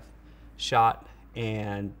death, shot,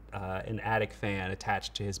 and an attic fan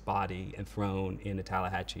attached to his body and thrown in the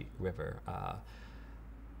Tallahatchie River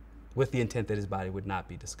with the intent that his body would not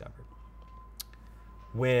be discovered.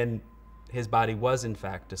 When his body was in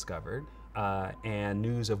fact discovered and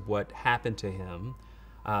news of what happened to him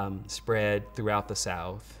spread throughout the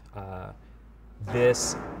South,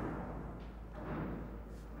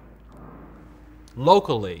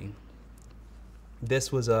 locally,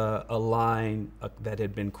 this was a line that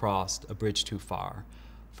had been crossed, a bridge too far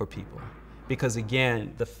for people. Because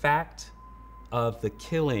again, the fact of the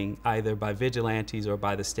killing, either by vigilantes or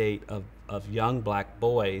by the state, of young black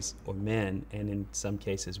boys or men, and in some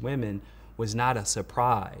cases women, was not a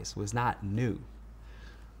surprise, was not new.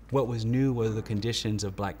 What was new were the conditions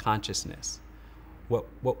of black consciousness.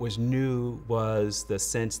 What was new was the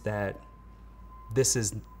sense that this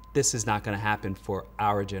is not going to happen for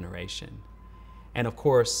our generation. And of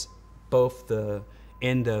course, both the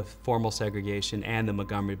end of formal segregation and the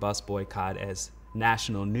Montgomery bus boycott as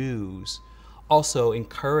national news also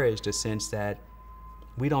encouraged a sense that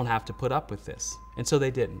we don't have to put up with this. And so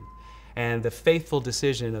they didn't. And the faithful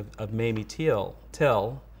decision of Mamie Till,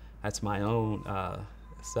 that's my own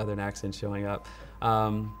Southern accent showing up,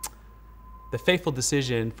 the faithful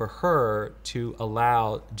decision for her to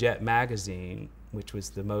allow Jet magazine, which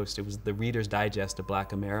was it was the Reader's Digest of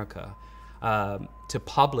Black America, to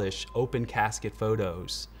publish open casket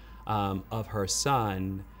photos of her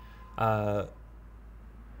son.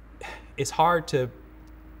 It's hard to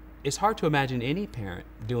imagine any parent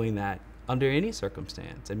doing that under any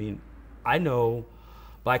circumstance. I mean, I know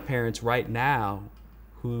black parents right now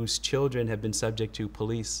whose children have been subject to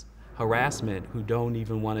police harassment who don't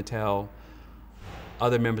even want to tell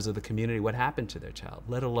other members of the community what happened to their child,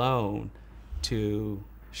 let alone to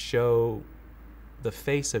show the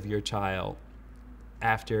face of your child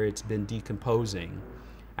after it's been decomposing,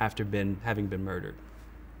 after having been murdered.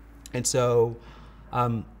 And so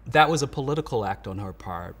that was a political act on her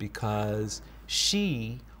part, because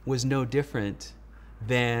she was no different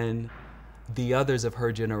than the others of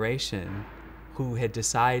her generation who had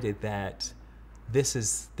decided that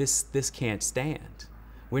this can't stand.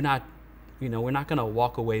 We're not going to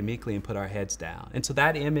walk away meekly and put our heads down. And so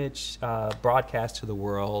that image broadcast to the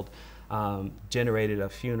world generated a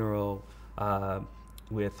funeral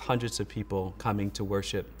with hundreds of people coming to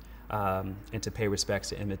worship and to pay respects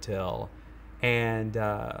to Emmett Till. And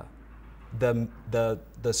the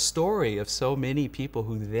story of so many people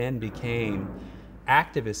who then became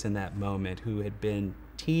activists in that moment, who had been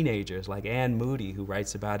teenagers, like Anne Moody, who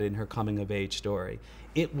writes about it in her coming of age story.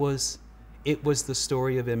 It was the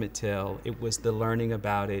story of Emmett Till. It was the learning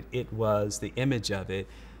about it. It was the image of it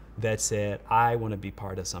that said, I want to be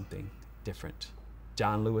part of something different.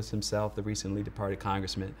 John Lewis himself, the recently departed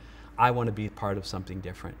congressman, I want to be part of something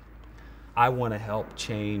different. I want to help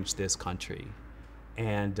change this country.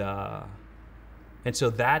 And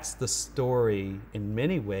so that's the story in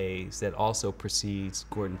many ways that also precedes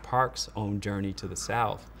Gordon Parks' own journey to the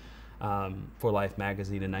South for Life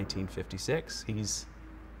magazine in 1956.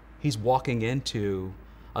 He's walking into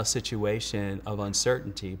a situation of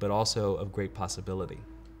uncertainty, but also of great possibility.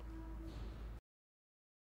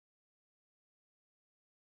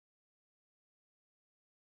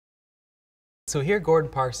 So here Gordon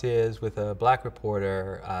Parks is with a black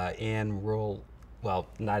reporter in rural, well,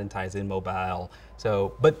 not entirely in Mobile.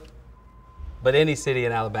 So, but any city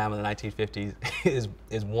in Alabama in the 1950s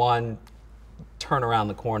is one turn around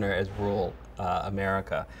the corner as rural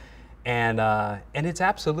America. And it's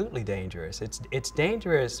absolutely dangerous. It's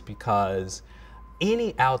dangerous because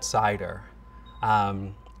any outsider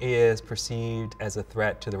is perceived as a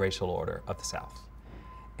threat to the racial order of the South.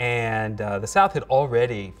 And the South had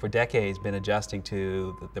already, for decades, been adjusting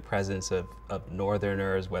to the presence of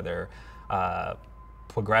Northerners, whether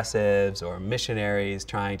progressives or missionaries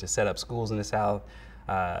trying to set up schools in the South.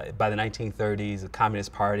 By the 1930s, the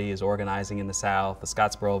Communist Party is organizing in the South. The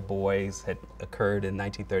Scottsboro Boys had occurred in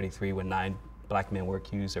 1933 when 9 black men were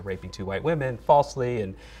accused of raping 2 white women falsely,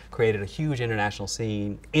 and created a huge international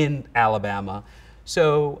scene in Alabama.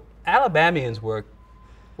 So Alabamians were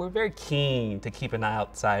very keen to keep an eye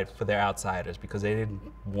outside for their outsiders, because they didn't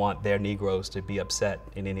want their Negroes to be upset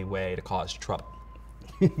in any way to cause trouble.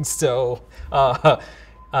 So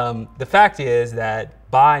The fact is that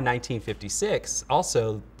by 1956,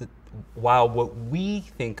 also, while what we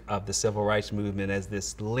think of the civil rights movement as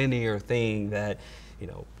this linear thing that, you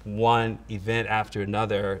know, one event after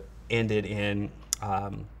another ended in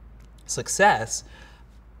success,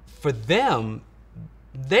 for them,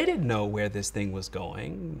 they didn't know where this thing was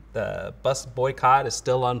going. The bus boycott is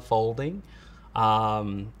still unfolding.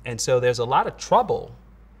 And so there's a lot of trouble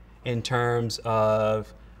in terms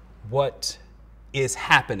of what is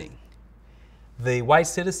happening. The White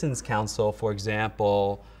Citizens Council, for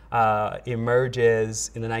example,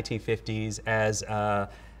 emerges in the 1950s as a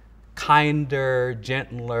kinder,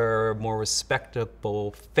 gentler, more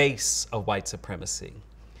respectable face of white supremacy.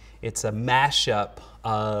 It's a mashup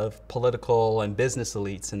of political and business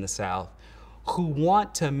elites in the South who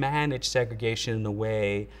want to manage segregation in a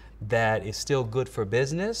way that is still good for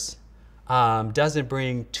business, doesn't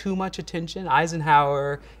bring too much attention.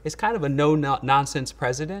 Eisenhower is kind of a no-nonsense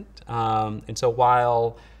president. And so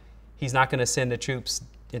while he's not going to send the troops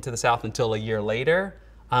into the South until a year later,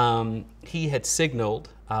 he had signaled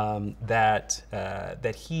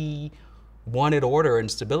that he wanted order and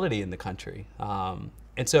stability in the country.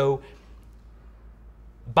 And so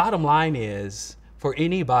bottom line is, for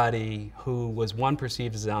anybody who was, one,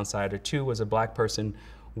 perceived as an outsider, two, was a black person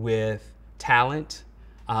with talent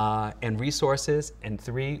and resources, and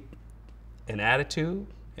three, an attitude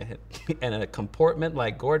and a comportment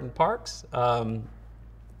like Gordon Parks,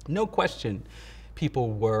 no question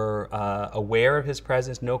people were aware of his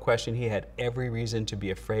presence. No question he had every reason to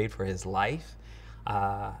be afraid for his life.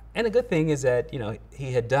 And the good thing is that, you know,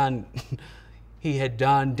 he had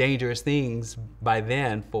done dangerous things by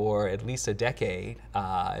then for at least a decade.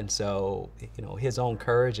 And so, you know, his own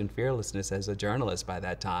courage and fearlessness as a journalist by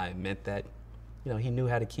that time meant that, you know, he knew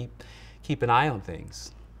how to keep an eye on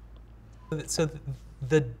things. So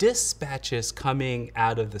the dispatches coming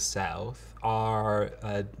out of the South are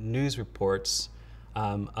news reports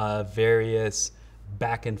of various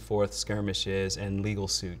back and forth skirmishes and legal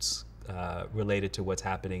suits related to what's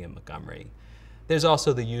happening in Montgomery. There's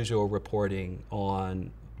also the usual reporting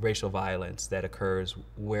on racial violence that occurs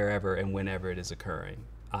wherever and whenever it is occurring.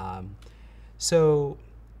 So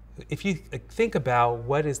if you think about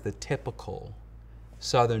what is the typical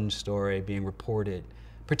Southern story being reported,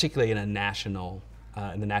 particularly in a national,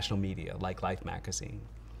 in the national media like Life magazine,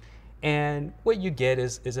 and what you get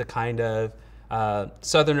is a kind of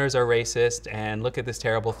Southerners are racist and look at this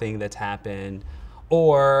terrible thing that's happened,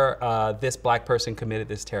 or this black person committed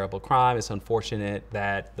this terrible crime. It's unfortunate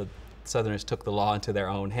that the Southerners took the law into their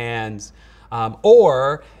own hands.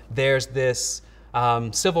 Or there's this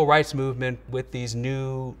civil rights movement with these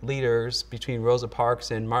new leaders between Rosa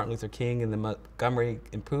Parks and Martin Luther King and the Montgomery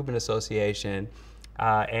Improvement Association.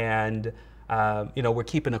 You know, we're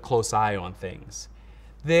keeping a close eye on things.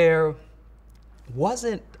 There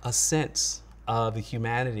wasn't a sense of the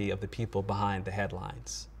humanity of the people behind the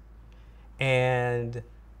headlines. And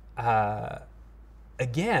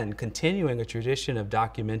again, continuing a tradition of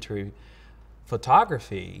documentary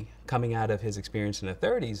photography coming out of his experience in the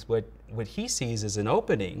 30s, what he sees as an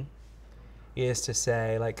opening is to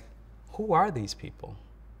say, like, who are these people?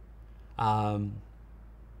 What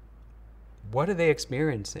are they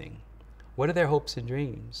experiencing? What are their hopes and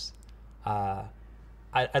dreams? I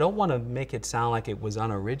don't want to make it sound like it was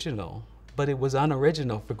unoriginal, but it was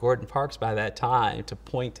unoriginal for Gordon Parks by that time to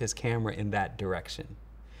point his camera in that direction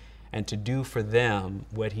and to do for them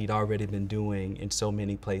what he'd already been doing in so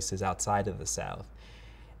many places outside of the South.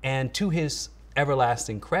 And to his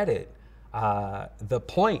everlasting credit, the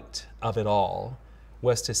point of it all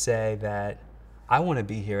was to say that I want to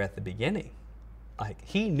be here at the beginning. Like,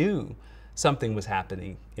 he knew something was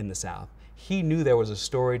happening in the South. He knew there was a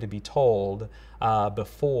story to be told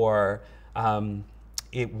before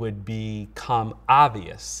it would become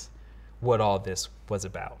obvious what all this was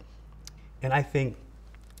about. And I think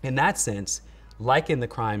in that sense, like in the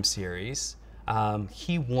crime series,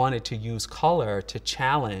 he wanted to use color to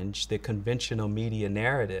challenge the conventional media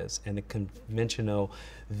narratives and the conventional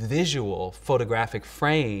visual photographic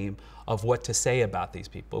frame of what to say about these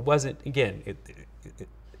people. It wasn't, again,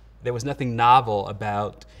 there was nothing novel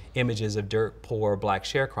about images of dirt poor black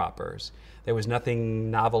sharecroppers. There was nothing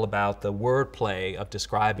novel about the wordplay of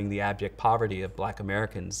describing the abject poverty of black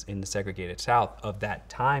Americans in the segregated South of that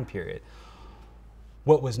time period.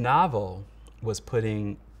 What was novel was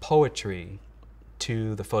putting poetry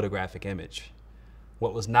to the photographic image.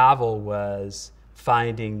 What was novel was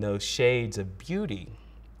finding those shades of beauty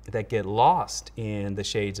that get lost in the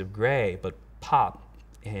shades of gray, but pop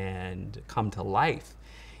and come to life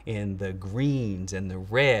in the greens and the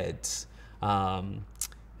reds.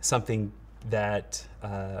 Something that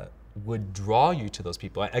would draw you to those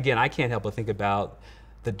people. Again, I can't help but think about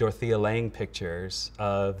the Dorothea Lange pictures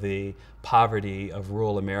of the poverty of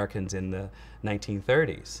rural Americans in the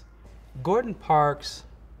 1930s. Gordon Parks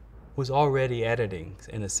was already editing,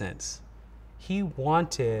 in a sense. He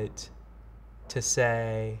wanted to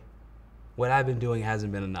say, what I've been doing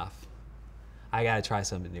hasn't been enough. I gotta try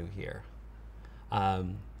something new here.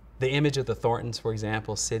 The image of the Thorntons, for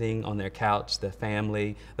example, sitting on their couch, the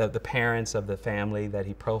family, the parents of the family that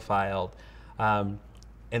he profiled, and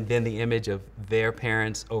then the image of their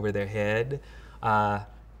parents over their head,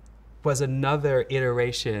 was another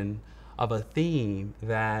iteration of a theme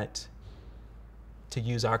that, to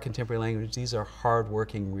use our contemporary language, these are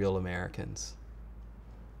hardworking, real Americans.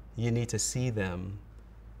 You need to see them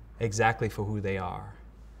exactly for who they are.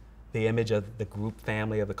 The image of the group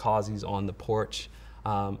family of the Causeys on the porch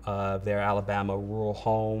of their Alabama rural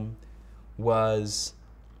home was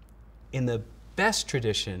in the best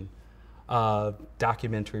tradition of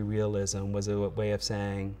documentary realism, was a way of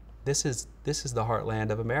saying, this is the heartland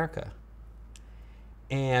of America.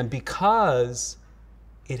 And because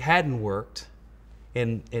it hadn't worked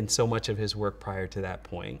in so much of his work prior to that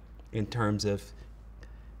point, in terms of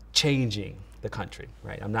changing the country,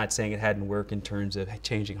 right? I'm not saying it hadn't worked in terms of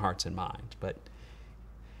changing hearts and minds, but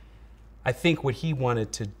I think what he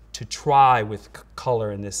wanted to try with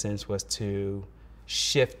color in this sense was to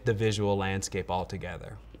shift the visual landscape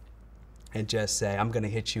altogether and just say, I'm gonna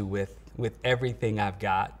hit you with everything I've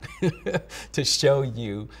got to show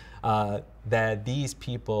you that these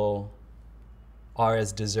people are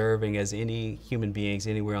as deserving as any human beings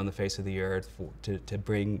anywhere on the face of the earth to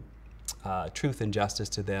bring truth and justice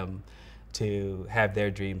to them, to have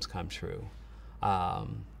their dreams come true. I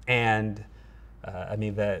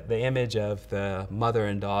mean, the image of the mother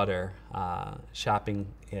and daughter shopping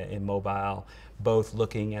in Mobile, both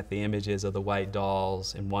looking at the images of the white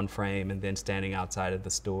dolls in one frame and then standing outside of the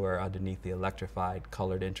store underneath the electrified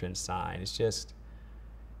colored entrance sign. It's just,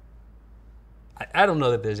 I don't know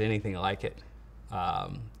that there's anything like it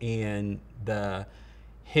in the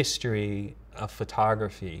history of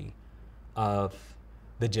photography of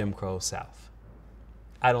the Jim Crow South.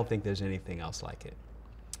 I don't think there's anything else like it.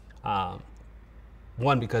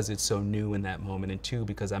 One, because it's so new in that moment, and two,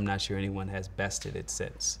 because I'm not sure anyone has bested it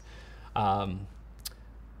since.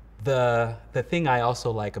 The thing I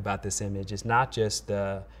also like about this image is not just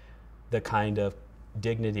the kind of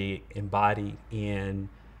dignity embodied in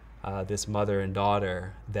this mother and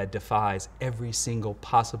daughter that defies every single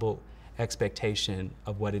possible expectation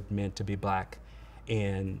of what it meant to be black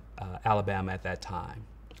in Alabama at that time.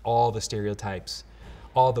 All the stereotypes,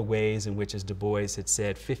 all the ways in which, as Du Bois had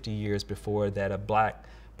said 50 years before, that a black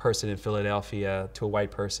person in Philadelphia to a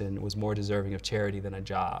white person was more deserving of charity than a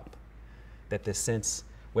job. That the sense,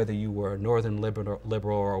 whether you were a northern liberal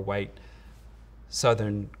or a white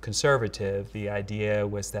southern conservative, the idea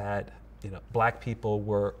was that, you know, black people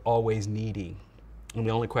were always needy. And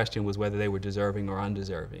the only question was whether they were deserving or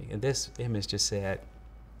undeserving. And this image just said,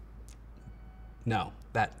 no,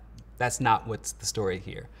 that's not what's the story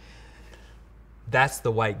here. That's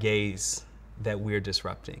the white gaze that we're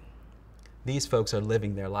disrupting. These folks are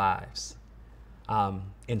living their lives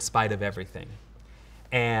in spite of everything.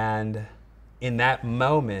 And in that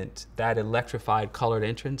moment, that electrified colored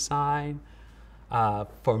entrance sign,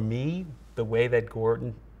 for me, the way that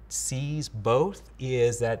Gordon sees both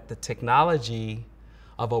is that the technology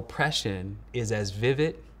of oppression is as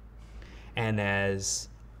vivid and as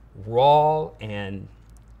raw and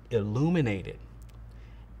illuminated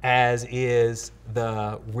as is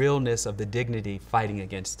the realness of the dignity fighting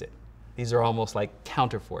against it. These are almost like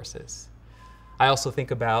counterforces. I also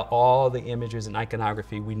think about all the images in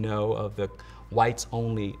iconography we know of the whites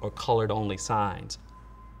only or colored only signs,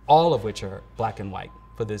 all of which are black and white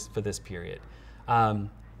for this period. And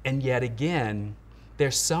yet again,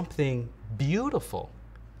 there's something beautiful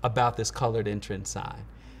about this colored entrance sign.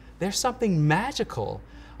 There's something magical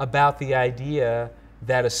about the idea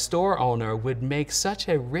that a store owner would make such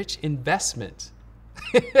a rich investment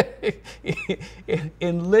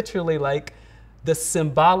in literally like the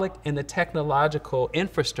symbolic and the technological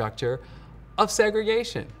infrastructure of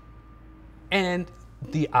segregation. And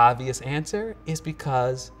the obvious answer is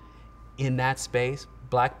because in that space,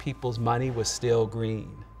 black people's money was still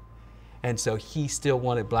green. And so he still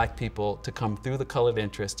wanted black people to come through the colored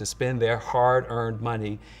interest to spend their hard-earned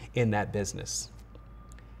money in that business.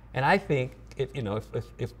 And I think,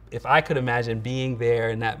 if I could imagine being there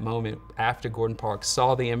in that moment after Gordon Parks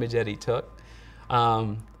saw the image that he took,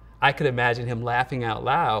 I could imagine him laughing out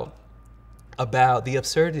loud about the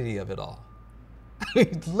absurdity of it all.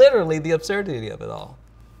 Literally the absurdity of it all.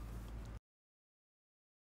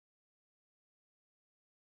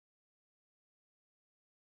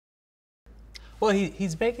 Well,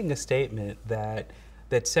 he's making a statement that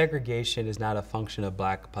segregation is not a function of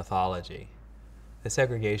black pathology. The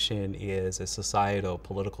segregation is a societal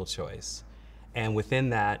political choice. And within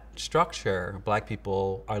that structure, black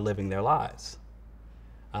people are living their lives.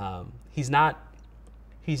 He's not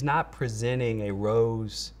presenting a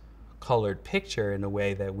rose-colored picture in a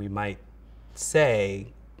way that we might say,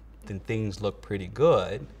 then things look pretty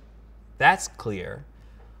good. That's clear.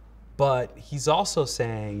 But he's also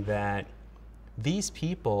saying that these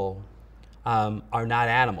people are not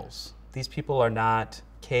animals. These people are not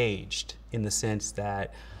caged in the sense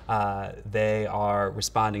that they are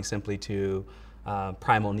responding simply to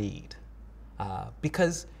primal need.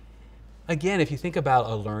 Because, again, if you think about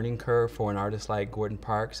a learning curve for an artist like Gordon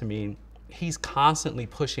Parks, I mean, he's constantly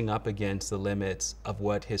pushing up against the limits of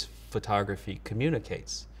what his photography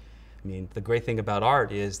communicates. I mean, the great thing about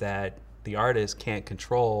art is that the artist can't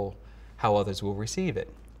control how others will receive it,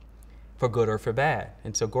 for good or for bad.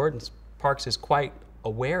 And so Gordon Parks is quite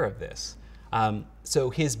aware of this.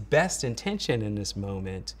 So his best intention in this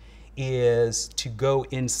moment is to go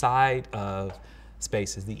inside of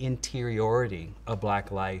spaces, the interiority of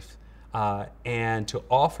black life, and to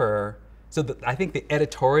offer, I think the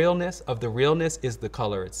editorialness of the realness is the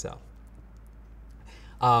color itself.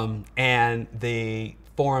 And the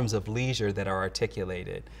forms of leisure that are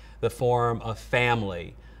articulated, the form of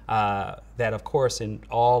family, that of course in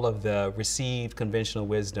all of the received conventional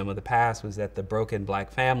wisdom of the past was that the broken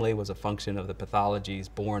black family was a function of the pathologies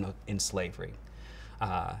born in slavery.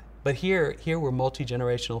 But here were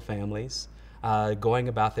multi-generational families going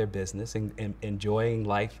about their business and enjoying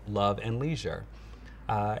life, love, and leisure.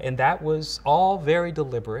 And that was all very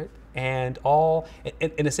deliberate and all,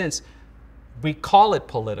 in a sense, we call it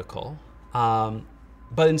political,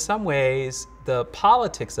 but in some ways the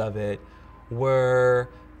politics of it were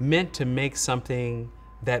meant to make something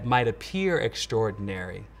that might appear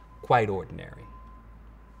extraordinary quite ordinary.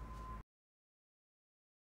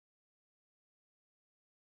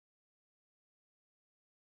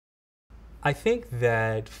 I think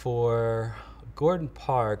that for Gordon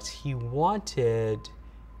Parks, he wanted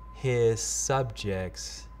his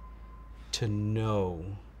subjects to know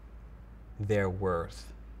their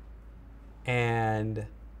worth. And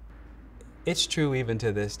it's true even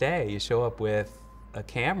to this day. You show up with a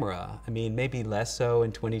camera, I mean, maybe less so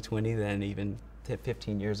in 2020 than even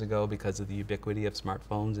 15 years ago because of the ubiquity of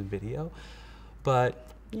smartphones and video. But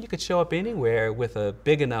you could show up anywhere with a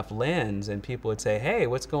big enough lens and people would say, hey,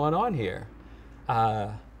 what's going on here?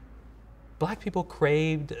 Black people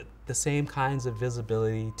craved the same kinds of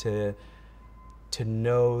visibility to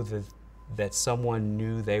know that someone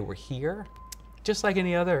knew they were here, just like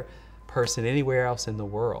any other person anywhere else in the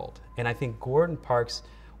world. And I think Gordon Parks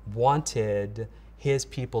wanted his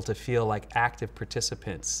people to feel like active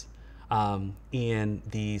participants in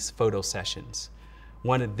these photo sessions.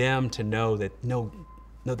 Wanted them to know that, no,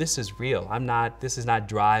 this is real. This is not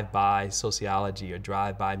drive-by sociology or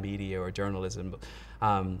drive-by media or journalism.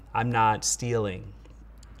 I'm not stealing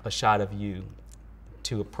a shot of you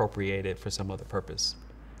to appropriate it for some other purpose.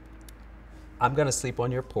 I'm gonna sleep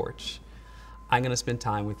on your porch. I'm gonna spend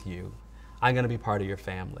time with you. I'm gonna be part of your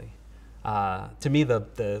family. To me,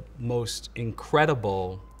 the most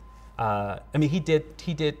incredible, I mean, he did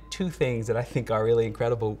two things that I think are really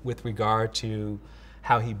incredible with regard to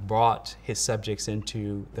how he brought his subjects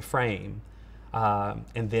into the frame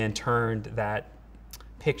and then turned that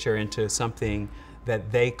picture into something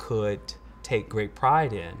that they could take great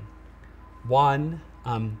pride in. One,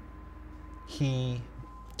 he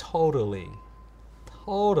totally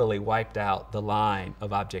wiped out the line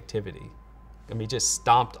of objectivity. I mean, just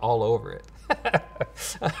stomped all over it.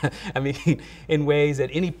 I mean, in ways that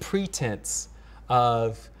any pretense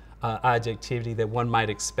of objectivity that one might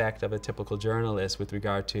expect of a typical journalist with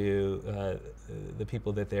regard to the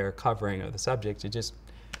people that they're covering or the subject, it just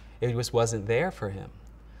wasn't there for him.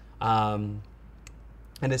 And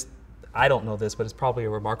I don't know this, but it's probably a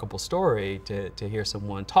remarkable story to hear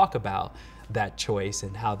someone talk about that choice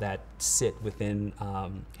and how that sit within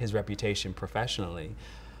his reputation professionally.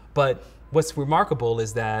 But what's remarkable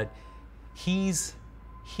is that he's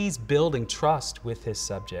building trust with his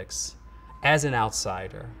subjects as an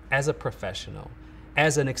outsider, as a professional,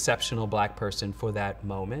 as an exceptional Black person for that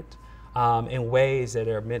moment, in ways that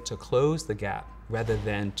are meant to close the gap rather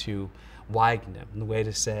than to widen them. The way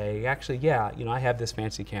to say, actually, yeah, you know, I have this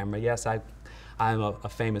fancy camera. Yes, I'm a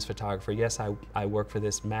famous photographer. Yes, I work for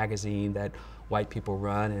this magazine that white people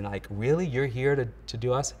run. And like, really, you're here to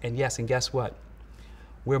do us? And yes, and guess what?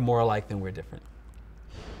 We're more alike than we're different.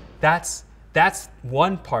 That's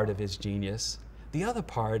one part of his genius. The other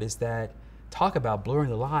part is that, talk about blurring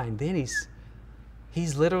the line, then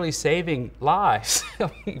he's literally saving lives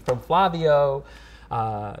from Flavio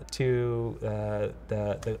to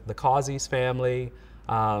the Causy's family,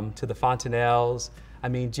 to the Fontanelles. I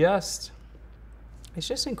mean, it's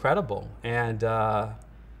just incredible. And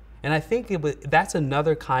I think that's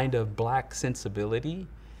another kind of Black sensibility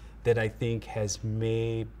that I think has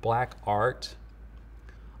made Black art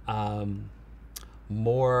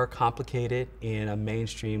more complicated in a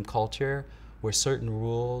mainstream culture where certain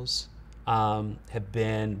rules have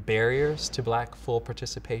been barriers to Black full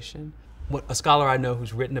participation. A scholar I know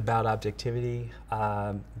who's written about objectivity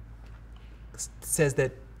says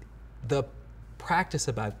that the practice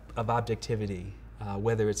of objectivity,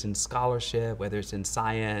 whether it's in scholarship, whether it's in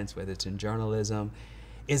science, whether it's in journalism,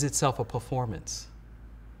 is itself a performance.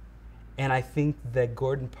 And I think that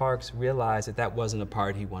Gordon Parks realized that that wasn't a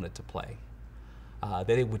part he wanted to play, that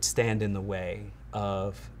it would stand in the way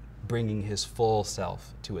of bringing his full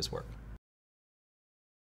self to his work.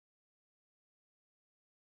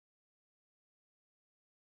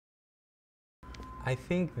 I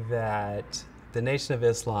think that the Nation of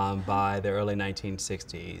Islam by the early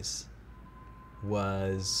 1960s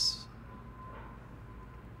was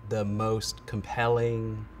the most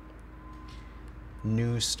compelling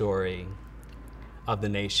news story of the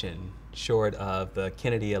nation, short of the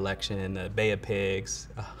Kennedy election, the Bay of Pigs,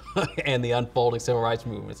 and the unfolding civil rights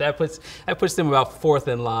movements. That puts them about fourth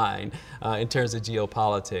in line in terms of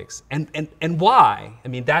geopolitics. And why? I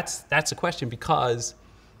mean, that's the question, because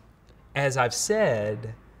as I've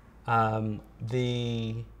said,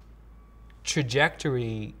 the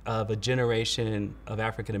trajectory of a generation of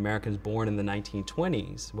African Americans born in the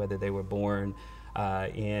 1920s, whether they were born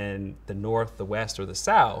in the North, the West, or the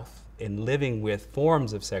South, and living with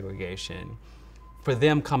forms of segregation, for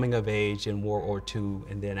them coming of age in World War II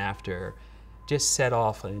and then after, just set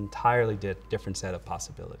off an entirely different set of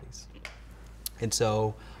possibilities. And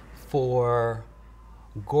so for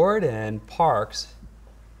Gordon Parks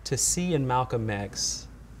to see in Malcolm X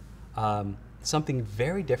something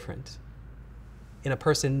very different in a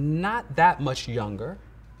person not that much younger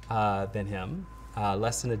than him,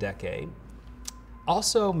 less than a decade,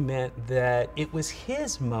 also meant that it was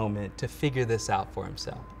his moment to figure this out for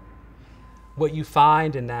himself. What you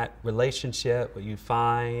find in that relationship, what you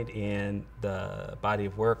find in the body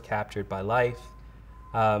of work captured by life,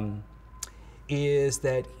 is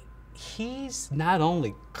that he's not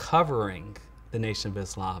only covering the Nation of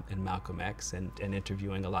Islam and Malcolm X and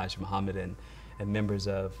interviewing Elijah Muhammad and members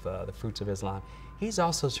of the Fruits of Islam, he's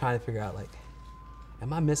also trying to figure out, like,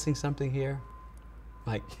 am I missing something here?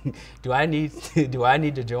 Like, do I need to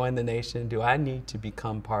join the nation? Do I need to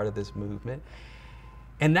become part of this movement?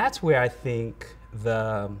 And that's where I think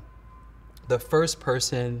the first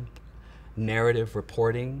person narrative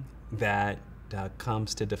reporting that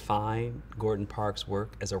comes to define Gordon Parks'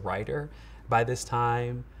 work as a writer by this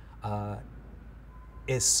time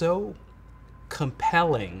is so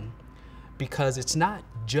compelling, because it's not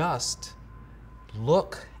just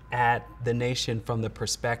look at the nation from the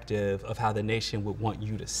perspective of how the nation would want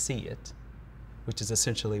you to see it, which is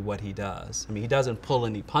essentially what he does. I mean, he doesn't pull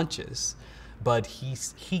any punches, but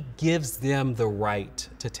he gives them the right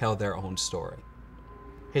to tell their own story.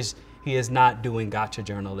 He is not doing gotcha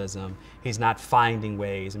journalism. He's not finding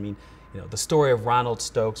ways. I mean, you know, the story of Ronald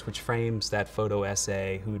Stokes, which frames that photo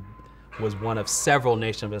essay, who was one of several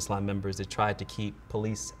Nation of Islam members that tried to keep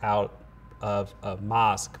police out of a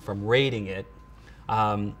mosque from raiding it,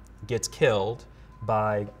 gets killed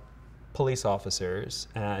by police officers,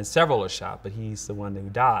 and several are shot, but he's the one who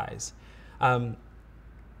dies.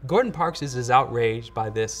 Gordon Parks is as outraged by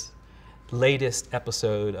this latest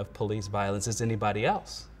episode of police violence as anybody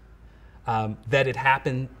else. That it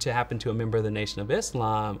happened to a member of the Nation of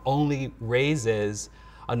Islam only raises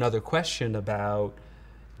another question about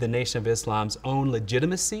the Nation of Islam's own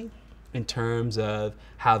legitimacy in terms of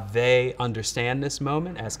how they understand this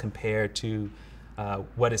moment as compared to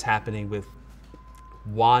what is happening with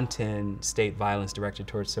wanton state violence directed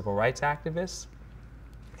towards civil rights activists.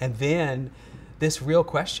 And then this real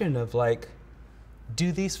question of, like,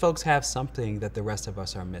 do these folks have something that the rest of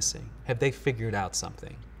us are missing? Have they figured out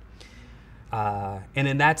something? And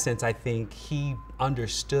in that sense, I think he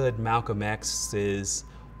understood Malcolm X's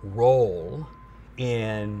role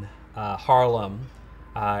in Harlem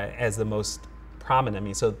as the most prominent. I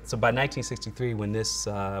mean, so by 1963, when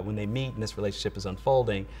they meet and this relationship is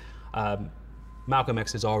unfolding, Malcolm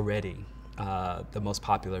X is already the most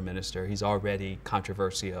popular minister. He's already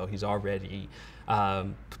controversial. He's already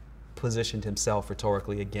positioned himself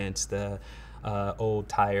rhetorically against the old,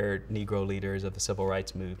 tired Negro leaders of the civil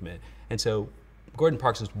rights movement. And so Gordon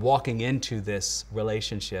Parks was walking into this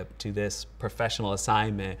relationship, to this professional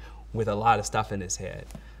assignment with a lot of stuff in his head.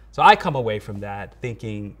 So I come away from that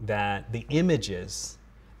thinking that the images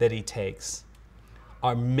that he takes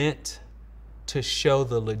are meant to show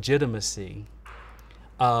the legitimacy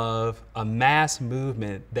of a mass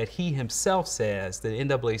movement that he himself says the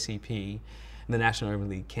NAACP and the National Urban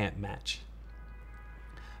League can't match.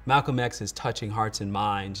 Malcolm X is touching hearts and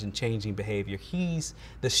minds and changing behavior. He's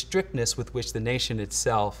the strictness with which the nation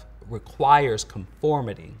itself requires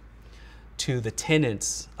conformity to the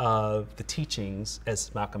tenets of the teachings,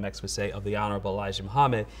 as Malcolm X would say, of the Honorable Elijah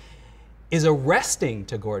Muhammad, is arresting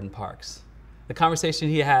to Gordon Parks. The conversation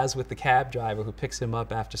he has with the cab driver who picks him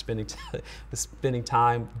up after spending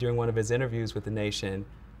time during one of his interviews with the Nation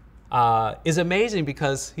is amazing,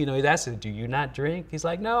 because he asks him, "Do you not drink?" He's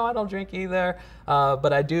like, "No, I don't drink either,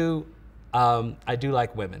 but I do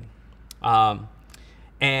like women."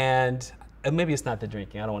 And maybe it's not the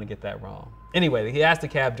drinking. I don't want to get that wrong. Anyway, he asked the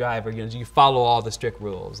cab driver, "Do you follow all the strict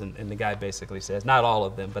rules?" And the guy basically says, "Not all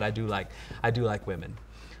of them, but I do like women."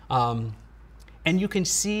 And you can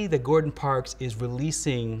see that Gordon Parks is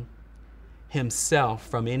releasing himself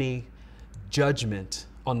from any judgment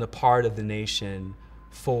on the part of the nation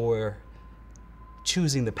for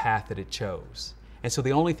choosing the path that it chose. And so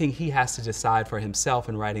the only thing he has to decide for himself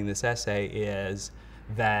in writing this essay is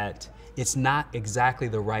that it's not exactly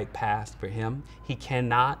the right path for him. He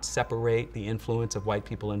cannot separate the influence of white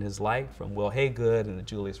people in his life from Will Haygood and the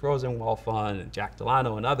Julius Rosenwald Fund and Jack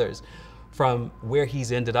Delano and others from where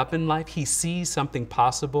he's ended up in life. He sees something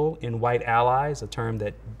possible in white allies, a term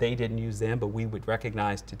that they didn't use then, but we would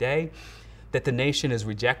recognize today, that the nation is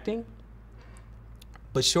rejecting.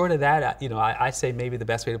 But short of that, I say maybe the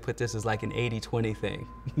best way to put this is like an 80-20 thing.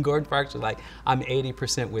 Gordon Parks was like, "I'm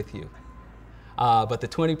 80% with you. But the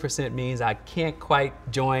 20% means I can't quite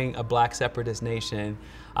join a black separatist nation,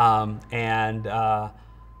 and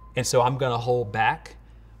so I'm gonna hold back,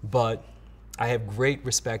 but I have great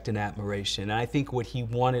respect and admiration." And I think what he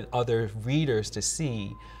wanted other readers to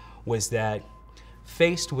see was that,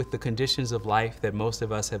 faced with the conditions of life that most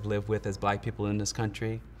of us have lived with as black people in this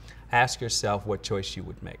country, ask yourself what choice you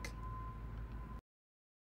would make.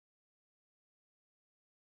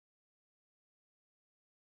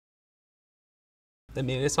 I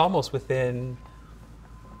mean, it's almost within,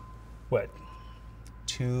 what,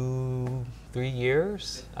 2-3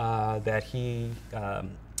 years that he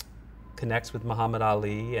connects with Muhammad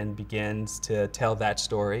Ali and begins to tell that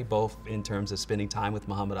story, both in terms of spending time with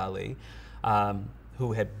Muhammad Ali,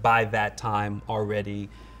 who had by that time already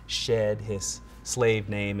shed his slave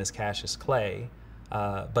name as Cassius Clay.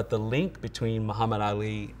 But the link between Muhammad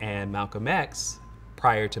Ali and Malcolm X,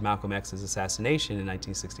 prior to Malcolm X's assassination in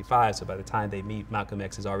 1965, so by the time they meet, Malcolm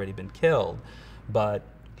X has already been killed. But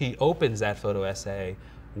he opens that photo essay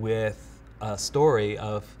with a story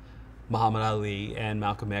of Muhammad Ali and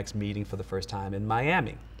Malcolm X meeting for the first time in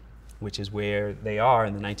Miami, which is where they are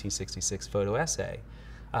in the 1966 photo essay.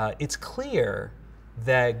 It's clear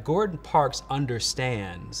that Gordon Parks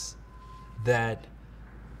understands that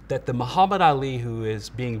the Muhammad Ali who is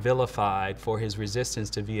being vilified for his resistance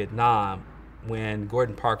to Vietnam, when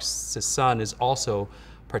Gordon Parks' son is also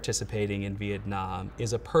participating in Vietnam,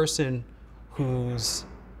 is a person whose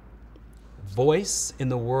voice in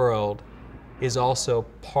the world is also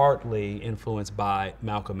partly influenced by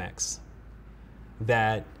Malcolm X.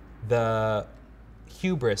 That the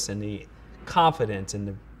hubris and the confidence and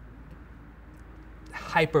the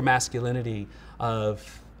hyper-masculinity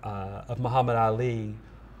of Muhammad Ali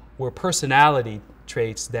were personality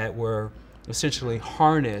traits that were essentially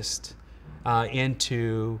harnessed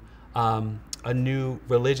into a new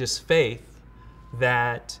religious faith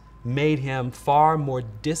that made him far more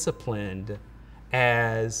disciplined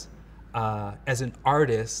as an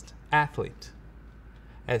artist athlete,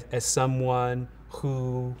 as someone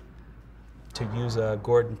who, to use a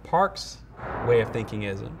Gordon Parks way of thinking,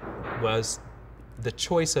 was the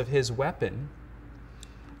choice of his weapon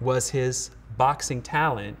was his boxing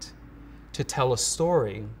talent to tell a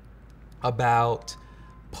story about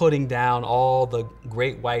putting down all the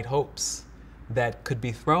great white hopes that could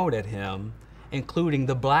be thrown at him, including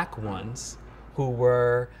the black ones who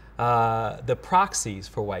were the proxies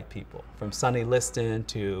for white people, from Sonny Liston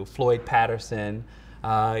to Floyd Patterson,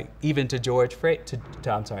 even to Joe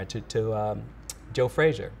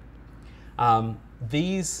Frazier.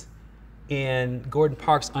 These, in Gordon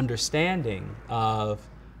Parks' understanding of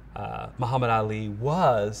Muhammad Ali,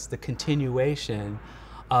 was the continuation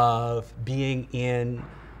of being in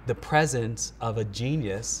the presence of a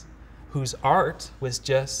genius whose art was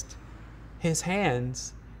just his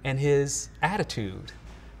hands and his attitude.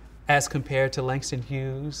 as compared to Langston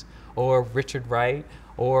Hughes or Richard Wright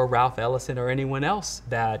or Ralph Ellison or anyone else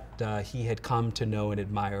that he had come to know and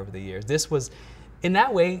admire over the years. This was, in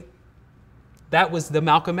that way, that was the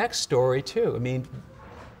Malcolm X story too. I mean,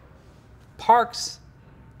 Parks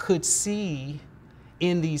could see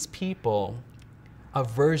in these people a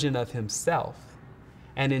version of himself.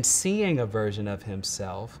 And in seeing a version of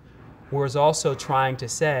himself, was also trying to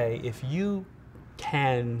say, if you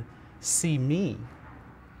can see me,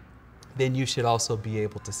 then you should also be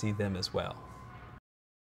able to see them as well.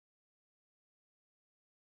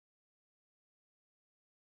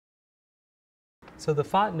 So the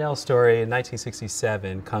Fontenelle story in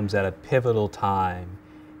 1967 comes at a pivotal time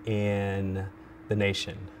in the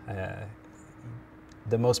nation.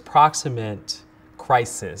 The most proximate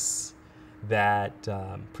crisis that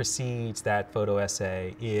precedes that photo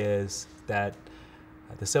essay is that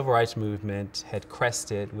the Civil Rights Movement had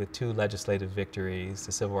crested with two legislative victories,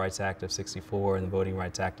 the Civil Rights Act of '64 and the Voting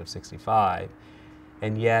Rights Act of '65.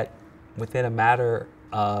 And yet, within a matter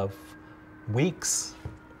of weeks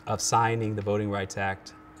of signing the Voting Rights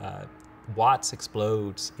Act, Watts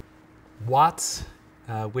explodes. Watts,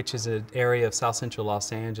 which is an area of South Central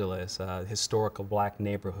Los Angeles, a historical black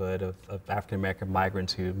neighborhood of African-American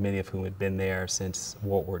migrants, many of whom had been there since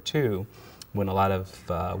World War II, when a lot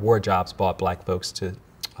of war jobs brought black folks to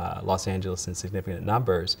Los Angeles in significant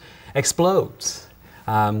numbers, explodes.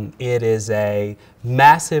 It is a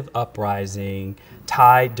massive uprising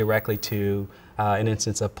tied directly to an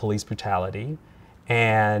instance of police brutality.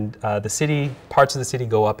 And the city, parts of the city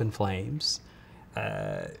go up in flames.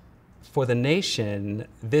 For the nation,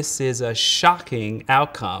 this is a shocking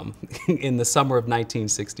outcome in the summer of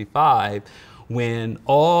 1965, when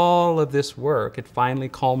all of this work had finally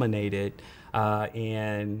culminated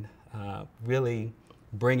in really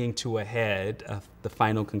bringing to a head the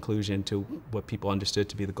final conclusion to what people understood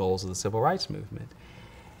to be the goals of the Civil Rights Movement.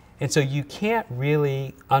 And so you can't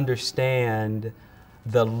really understand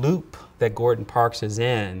the loop that Gordon Parks is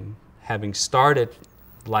in, having started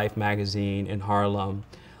Life magazine in Harlem,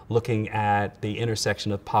 looking at the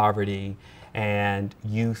intersection of poverty and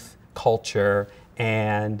youth culture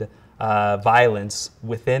and violence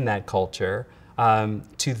within that culture,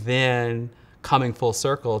 to then coming full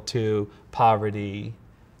circle to poverty,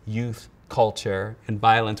 youth culture, and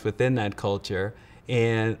violence within that culture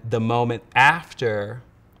in the moment after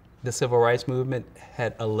the Civil Rights Movement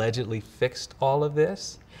had allegedly fixed all of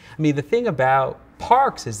this. I mean, the thing about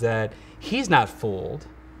Parks is that he's not fooled.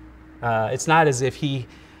 It's not as if he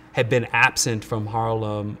had been absent from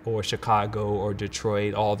Harlem or Chicago or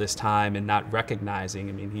Detroit all this time and not recognizing.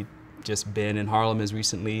 I mean, he'd just been in Harlem as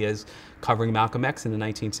recently as covering Malcolm X in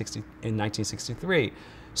 1963.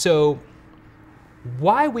 So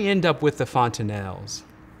why we end up with the Fontenelles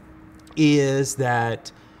is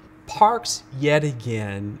that Parks, yet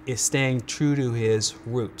again, is staying true to his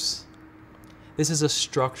roots. This is a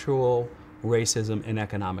structural racism and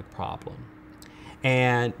economic problem.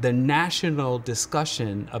 And the national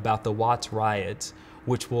discussion about the Watts riots,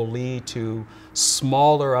 which will lead to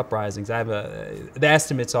smaller uprisings. The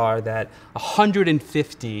estimates are that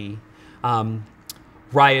 150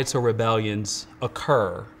 riots or rebellions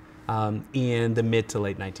occur in the mid to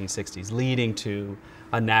late 1960s, leading to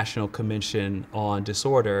a National Commission on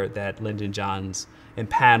Disorder that Lyndon Johnson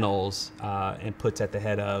impanels and puts at the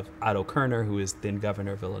head of Otto Kerner, who is then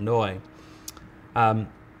governor of Illinois.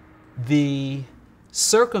 The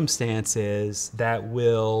circumstances that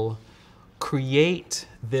will create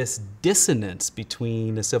this dissonance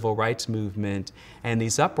between the Civil Rights Movement and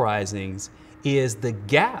these uprisings is the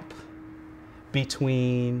gap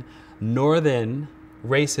between Northern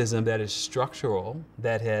racism that is structural,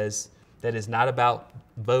 that is not about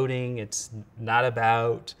voting, it's not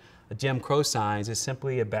about Jim Crow signs, it's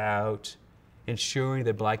simply about ensuring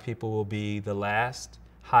that black people will be the last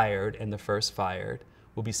hired and the first fired,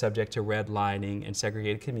 will be subject to redlining and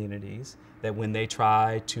segregated communities, that when they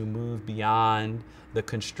try to move beyond the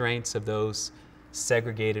constraints of those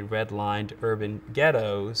segregated, redlined urban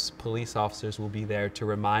ghettos, police officers will be there to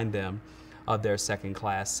remind them of their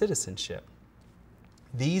second-class citizenship.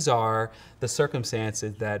 These are the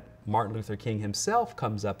circumstances that Martin Luther King himself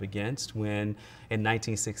comes up against when, in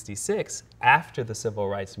 1966, after the Civil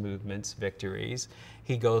Rights Movement's victories,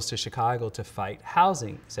 he goes to Chicago to fight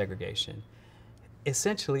housing segregation.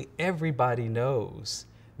 Essentially, everybody knows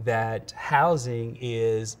that housing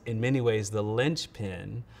is, in many ways, the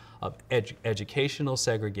linchpin of educational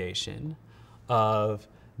segregation, of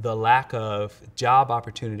the lack of job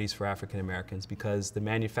opportunities for African Americans, because the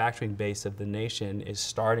manufacturing base of the nation is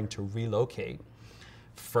starting to relocate,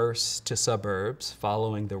 first to suburbs,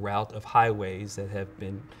 following the route of highways that have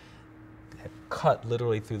been had cut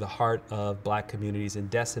literally through the heart of black communities and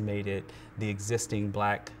decimated the existing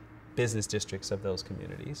black business districts of those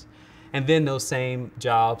communities. And then those same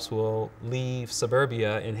jobs will leave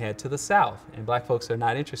suburbia and head to the south. And black folks are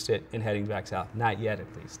not interested in heading back south, not yet at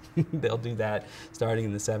least. They'll do that starting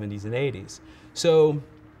in the 70s and 80s. So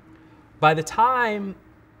by the time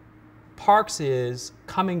Parks is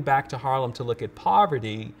coming back to Harlem to look at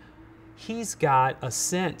poverty, he's got a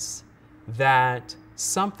sense that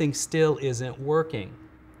something still isn't working.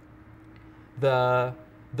 The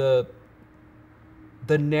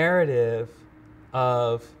narrative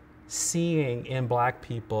of seeing in black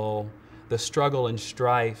people the struggle and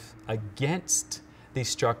strife against these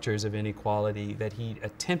structures of inequality that he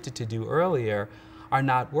attempted to do earlier are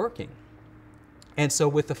not working. And so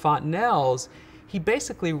with the Fontanelles, he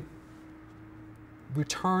basically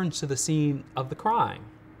returns to the scene of the crime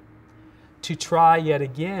to try yet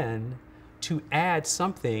again to add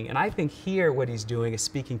something. And I think here what he's doing is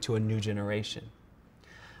speaking to a new generation.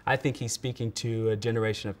 I think he's speaking to a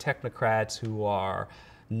generation of technocrats who are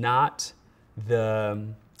not the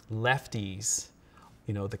lefties,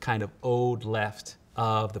 you know, the kind of old left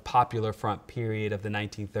of the Popular Front period of the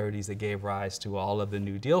 1930s that gave rise to all of the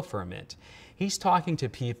New Deal ferment. He's talking to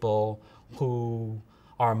people who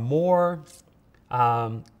are more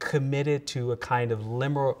committed to a kind of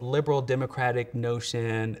liberal democratic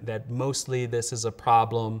notion that mostly this is a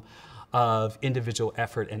problem of individual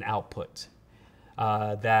effort and output.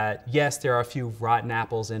 That yes, there are a few rotten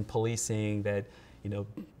apples in policing that, you know,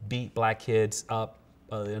 beat black kids up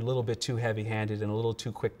a little bit too heavy-handed and a little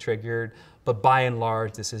too quick-triggered, but by and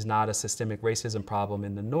large, this is not a systemic racism problem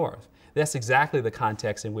in the North. That's exactly the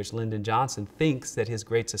context in which Lyndon Johnson thinks that his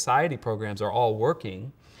Great Society programs are all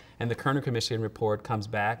working, and the Kerner Commission report comes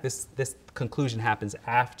back. This conclusion happens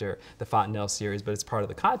after the Fontanelle series, but it's part of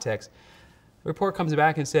the context. The report comes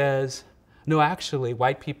back and says, no, actually,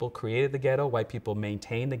 white people created the ghetto, white people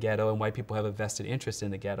maintain the ghetto, and white people have a vested interest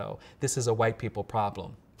in the ghetto. This is a white people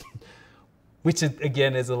problem, which is,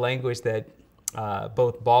 again is a language that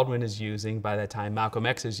both Baldwin is using, by that time Malcolm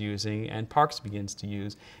X is using, and Parks begins to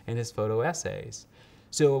use in his photo essays.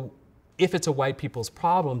 So if it's a white people's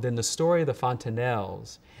problem, then the story of the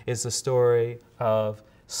Fontanelles is the story of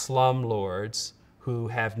slumlords who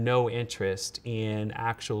have no interest in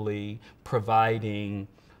actually providing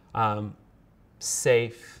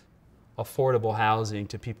safe, affordable housing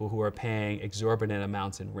to people who are paying exorbitant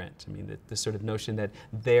amounts in rent. I mean, the sort of notion that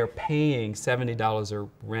they're paying $70 a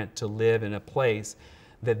rent to live in a place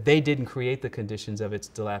that they didn't create the conditions of its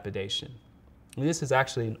dilapidation. And this is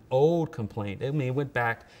actually an old complaint. I mean, it went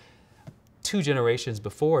back 2 generations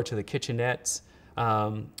before to the kitchenettes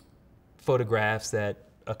photographs that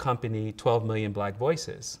accompany 12 Million Black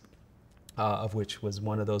Voices, of which was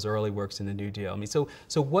one of those early works in the New Deal. I mean, so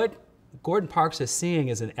what Gordon Parks is seeing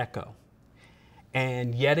is an echo,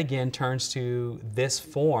 and yet again turns to this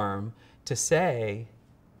form to say,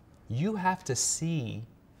 you have to see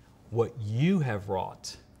what you have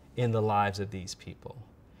wrought in the lives of these people.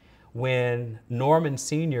 When Norman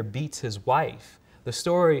Sr. beats his wife, the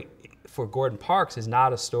story for Gordon Parks is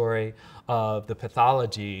not a story of the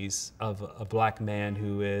pathologies of a black man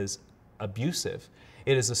who is abusive.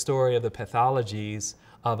 It is a story of the pathologies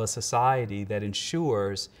of a society that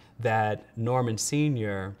ensures that Norman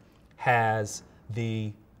Sr. has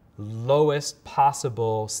the lowest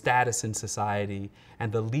possible status in society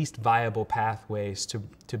and the least viable pathways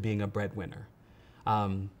to being a breadwinner.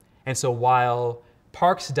 And so while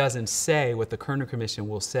Parks doesn't say what the Kerner Commission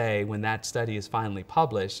will say when that study is finally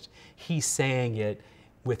published, he's saying it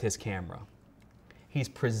with his camera. He's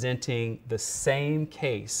presenting the same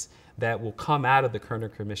case that will come out of the Kerner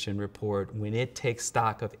Commission report when it takes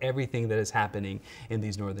stock of everything that is happening in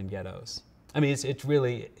these northern ghettos. I mean, it's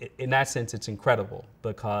really, in that sense, it's incredible,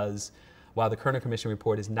 because while the Kerner Commission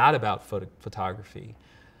report is not about photography,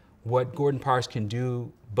 what Gordon Parks can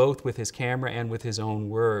do both with his camera and with his own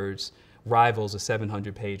words rivals a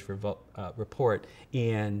 700-page report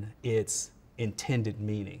in its intended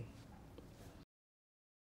meaning.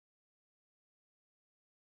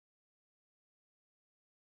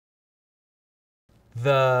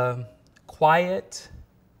 The quiet,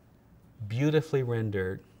 beautifully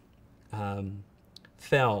rendered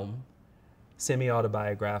film,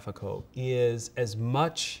 semi-autobiographical, is as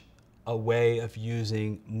much a way of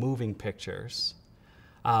using moving pictures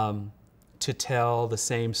to tell the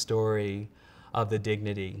same story of the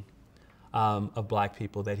dignity of black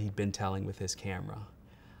people that he'd been telling with his camera.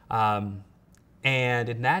 And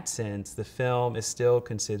in that sense, the film is still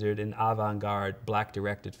considered an avant-garde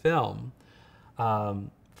black-directed film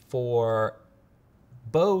for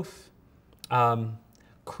both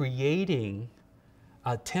creating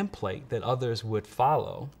a template that others would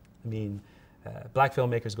follow. I mean, black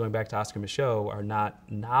filmmakers, going back to Oscar Micheaux, are not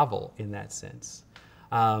novel in that sense.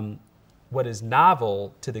 What is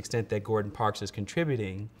novel, to the extent that Gordon Parks is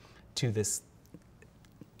contributing to this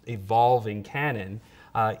evolving canon,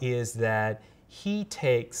 is that he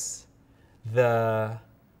takes the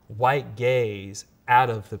white gaze out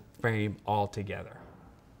of the frame altogether.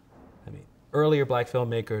 I mean, earlier black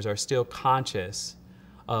filmmakers are still conscious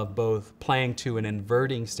of both playing to and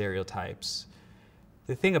inverting stereotypes.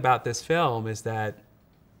 The thing about this film is that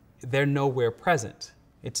they're nowhere present.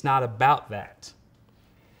 It's not about that.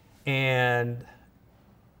 And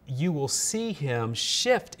you will see him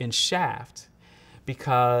shift in Shaft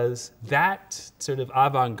because that sort of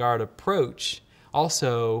avant-garde approach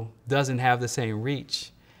also doesn't have the same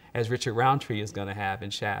reach as Richard Roundtree is going to have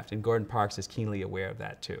in Shaft, and Gordon Parks is keenly aware of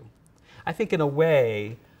that too. I think in a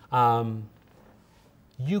way,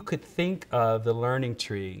 you could think of the Learning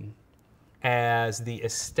Tree as the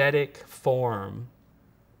aesthetic form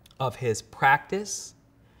of his practice,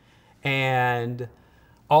 and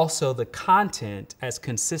also the content as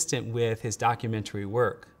consistent with his documentary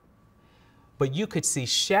work. But you could see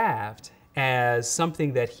Shaft as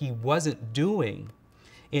something that he wasn't doing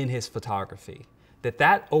in his photography,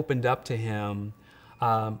 that opened up to him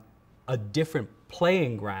a different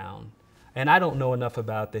playing ground. And I don't know enough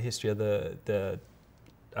about the history of the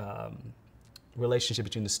relationship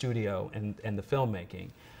between the studio and the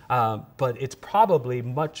filmmaking, but it's probably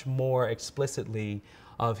much more explicitly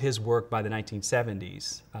of his work by the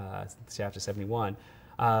 1970s, after 71,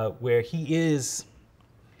 where he is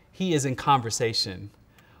in conversation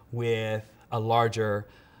with a larger,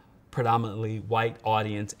 predominantly white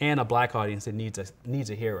audience and a black audience that needs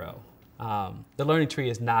a hero. The Learning Tree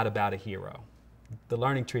is not about a hero. The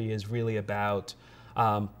Learning Tree is really about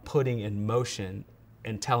putting in motion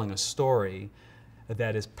and telling a story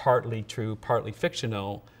that is partly true, partly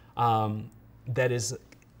fictional. It's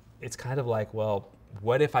kind of like, well,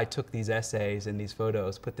 what if I took these essays and these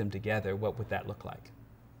photos, put them together, what would that look like?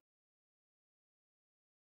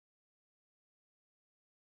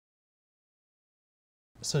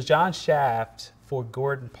 So John Shaft, for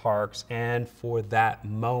Gordon Parks and for that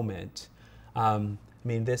moment, I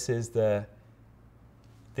mean, this is the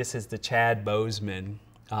Chad Boseman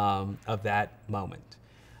of that moment.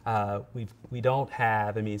 We don't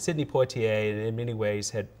have, I mean, Sidney Poitier in many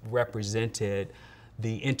ways had represented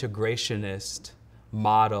the integrationist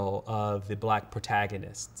model of the black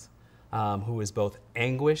protagonist, who is both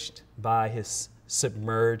anguished by his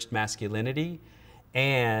submerged masculinity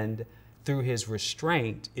and through his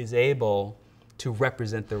restraint is able to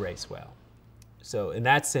represent the race well. So in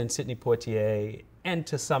that sense, Sidney Poitier and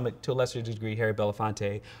to a lesser degree, Harry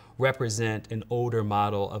Belafonte represent an older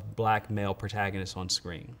model of black male protagonists on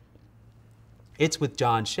screen. It's with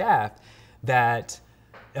John Shaft that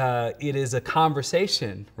it is a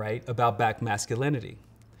conversation, right, about black masculinity.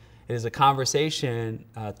 It is a conversation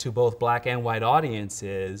to both black and white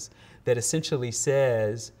audiences that essentially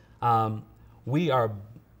says we are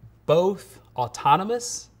both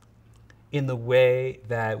autonomous in the way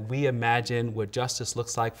that we imagine what justice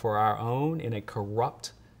looks like for our own in a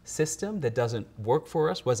corrupt system that doesn't work for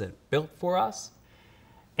us, wasn't built for us.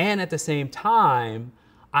 And at the same time,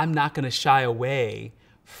 I'm not going to shy away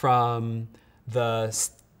from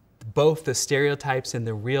both the stereotypes and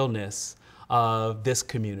the realness of this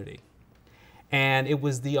community. And it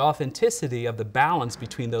was the authenticity of the balance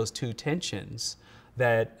between those two tensions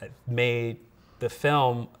that made the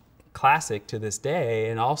film classic to this day,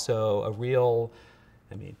 and also a real,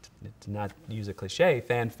 I mean, to not use a cliche,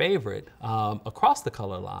 fan favorite across the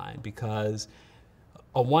color line, because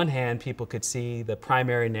on one hand, people could see the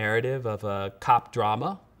primary narrative of a cop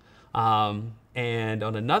drama, and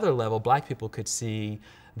on another level, black people could see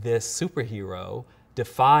this superhero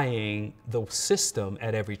defying the system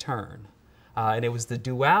at every turn. And it was the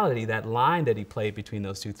duality, that line that he played between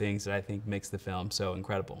those two things, that I think makes the film so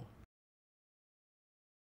incredible.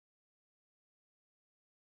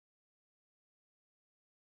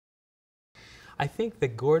 I think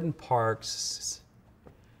that Gordon Parks,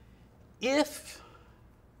 if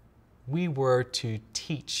we were to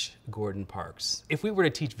teach Gordon Parks, if we were to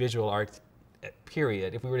teach visual art,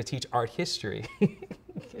 period, if we were to teach art history,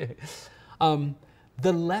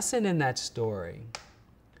 the lesson in that story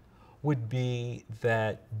would be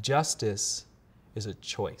that justice is a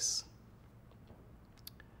choice.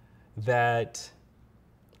 That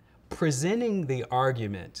presenting the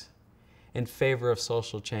argument in favor of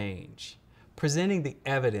social change, presenting the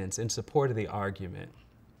evidence in support of the argument,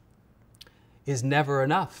 is never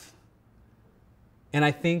enough. And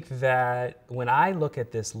I think that when I look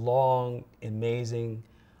at this long, amazing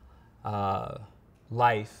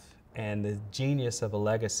life and the genius of a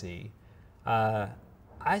legacy,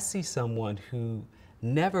 I see someone who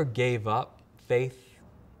never gave up faith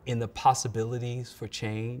in the possibilities for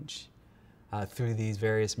change through these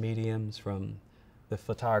various mediums, from the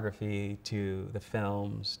photography to the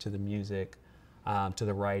films to the music to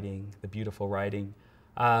the writing, the beautiful writing.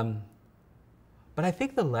 But I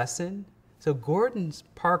think the lesson, so Gordon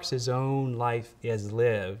Parks' own life as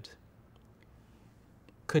lived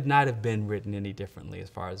could not have been written any differently as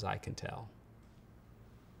far as I can tell.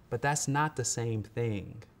 But that's not the same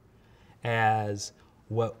thing as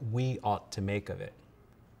what we ought to make of it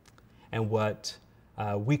and what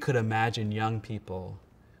we could imagine young people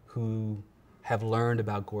who have learned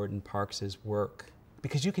about Gordon Parks' work,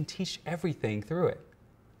 because you can teach everything through it.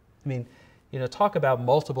 I mean, you know, talk about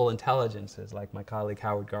multiple intelligences like my colleague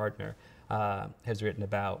Howard Gardner has written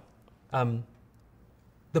about.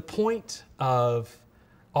 The point of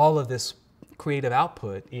all of this creative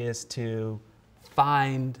output is to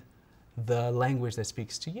find the language that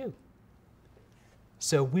speaks to you.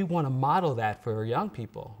 So we want to model that for young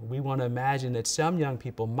people. We want to imagine that some young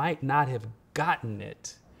people might not have gotten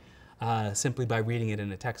it simply by reading it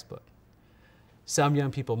in a textbook. Some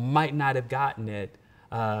young people might not have gotten it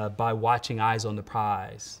by watching Eyes on the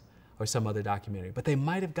Prize or some other documentary, but they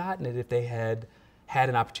might have gotten it if they had had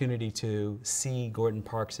an opportunity to see Gordon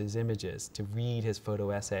Parks' images, to read his photo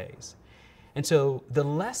essays. And so the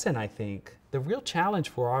lesson, I think, the real challenge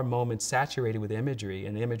for our moment saturated with imagery,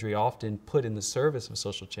 and imagery often put in the service of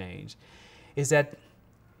social change, is that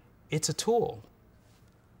it's a tool.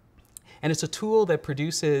 And it's a tool that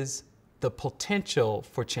produces the potential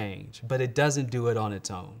for change, but it doesn't do it on its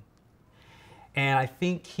own. And I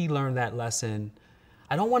think he learned that lesson,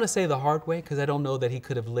 I don't want to say the hard way, because I don't know that he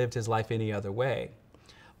could have lived his life any other way.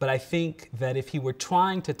 But I think that if he were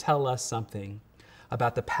trying to tell us something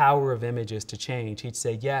about the power of images to change, he'd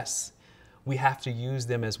say, yes, we have to use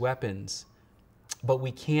them as weapons, but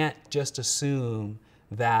we can't just assume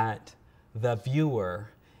that the viewer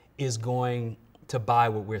is going to buy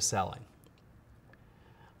what we're selling.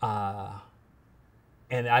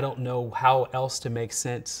 And I don't know how else to make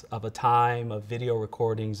sense of a time of video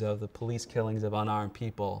recordings of the police killings of unarmed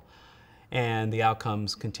people, and the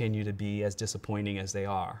outcomes continue to be as disappointing as they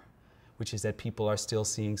are, which is that people are still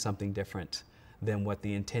seeing something different than what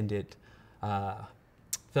the intended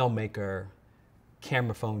filmmaker,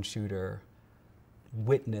 camera phone shooter,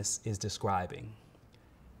 witness is describing.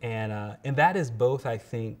 And that is both, I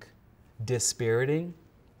think, dispiriting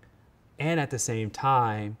and at the same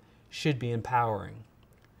time should be empowering.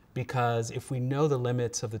 Because if we know the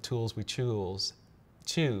limits of the tools we choose,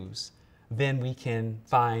 then we can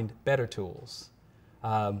find better tools.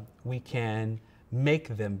 We can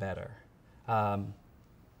make them better.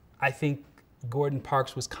 I think Gordon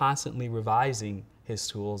Parks was constantly revising his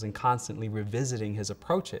tools and constantly revisiting his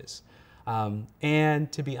approaches.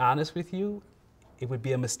 And to be honest with you, it would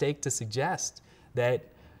be a mistake to suggest that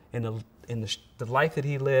in the life that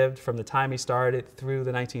he lived from the time he started through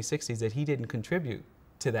the 1960s that he didn't contribute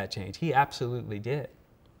to that change. He absolutely did.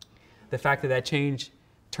 The fact that that change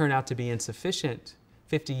turned out to be insufficient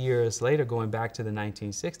 50 years later, going back to the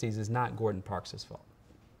 1960s, is not Gordon Parks' fault.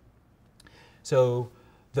 So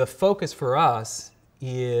the focus for us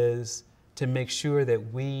is to make sure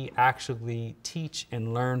that we actually teach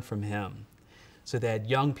and learn from him, so that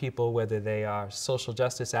young people, whether they are social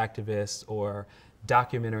justice activists or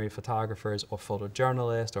documentary photographers or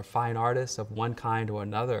photojournalists or fine artists of one kind or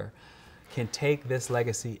another, can take this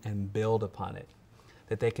legacy and build upon it,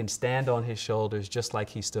 that they can stand on his shoulders just like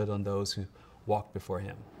he stood on those who walked before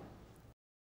him.